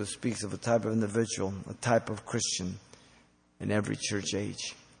individual speaks of a type of individual, a type of Christian in every church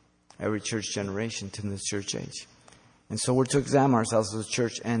age, every church generation to this church age. And so we're to examine ourselves as a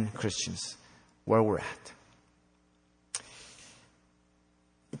church and Christians, where we're at.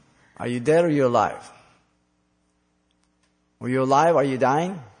 Are you dead or are you alive? Are you alive? Are you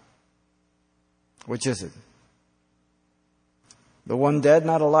dying? Which is it? The one dead,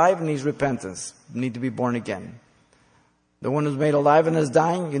 not alive, needs repentance. You need to be born again. The one who's made alive and is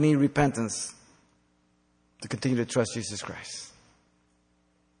dying, you need repentance to continue to trust Jesus Christ.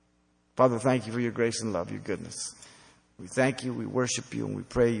 Father, thank you for your grace and love, your goodness. We thank you, we worship you, and we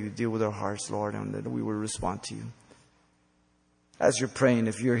pray you deal with our hearts, Lord, and that we will respond to you. As you're praying,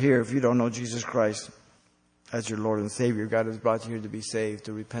 if you're here, if you don't know Jesus Christ as your Lord and Savior, God has brought you here to be saved,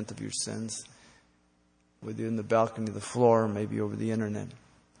 to repent of your sins. Whether you're in the balcony, the floor, maybe over the internet.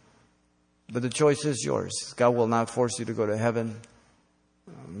 But the choice is yours. God will not force you to go to heaven.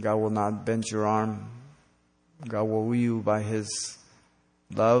 God will not bend your arm. God will woo you by His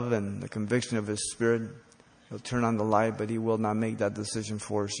love and the conviction of His Spirit. He'll turn on the light, but He will not make that decision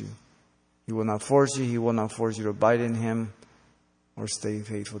for you. He will not force you. He will not force you to abide in Him or stay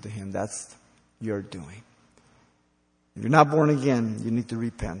faithful to Him. That's your doing. If you're not born again, you need to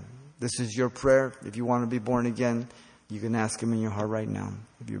repent. This is your prayer. If you want to be born again, you can ask Him in your heart right now.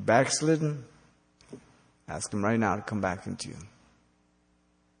 If you're backslidden, ask Him right now to come back into you.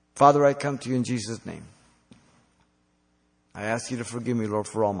 Father, I come to you in Jesus' name. I ask you to forgive me, Lord,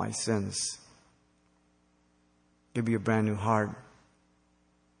 for all my sins. Give me a brand new heart.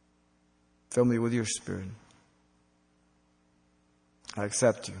 Fill me with your Spirit. I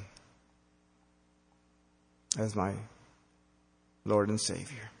accept you as my Lord and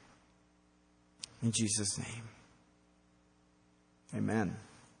Savior. In Jesus' name. Amen.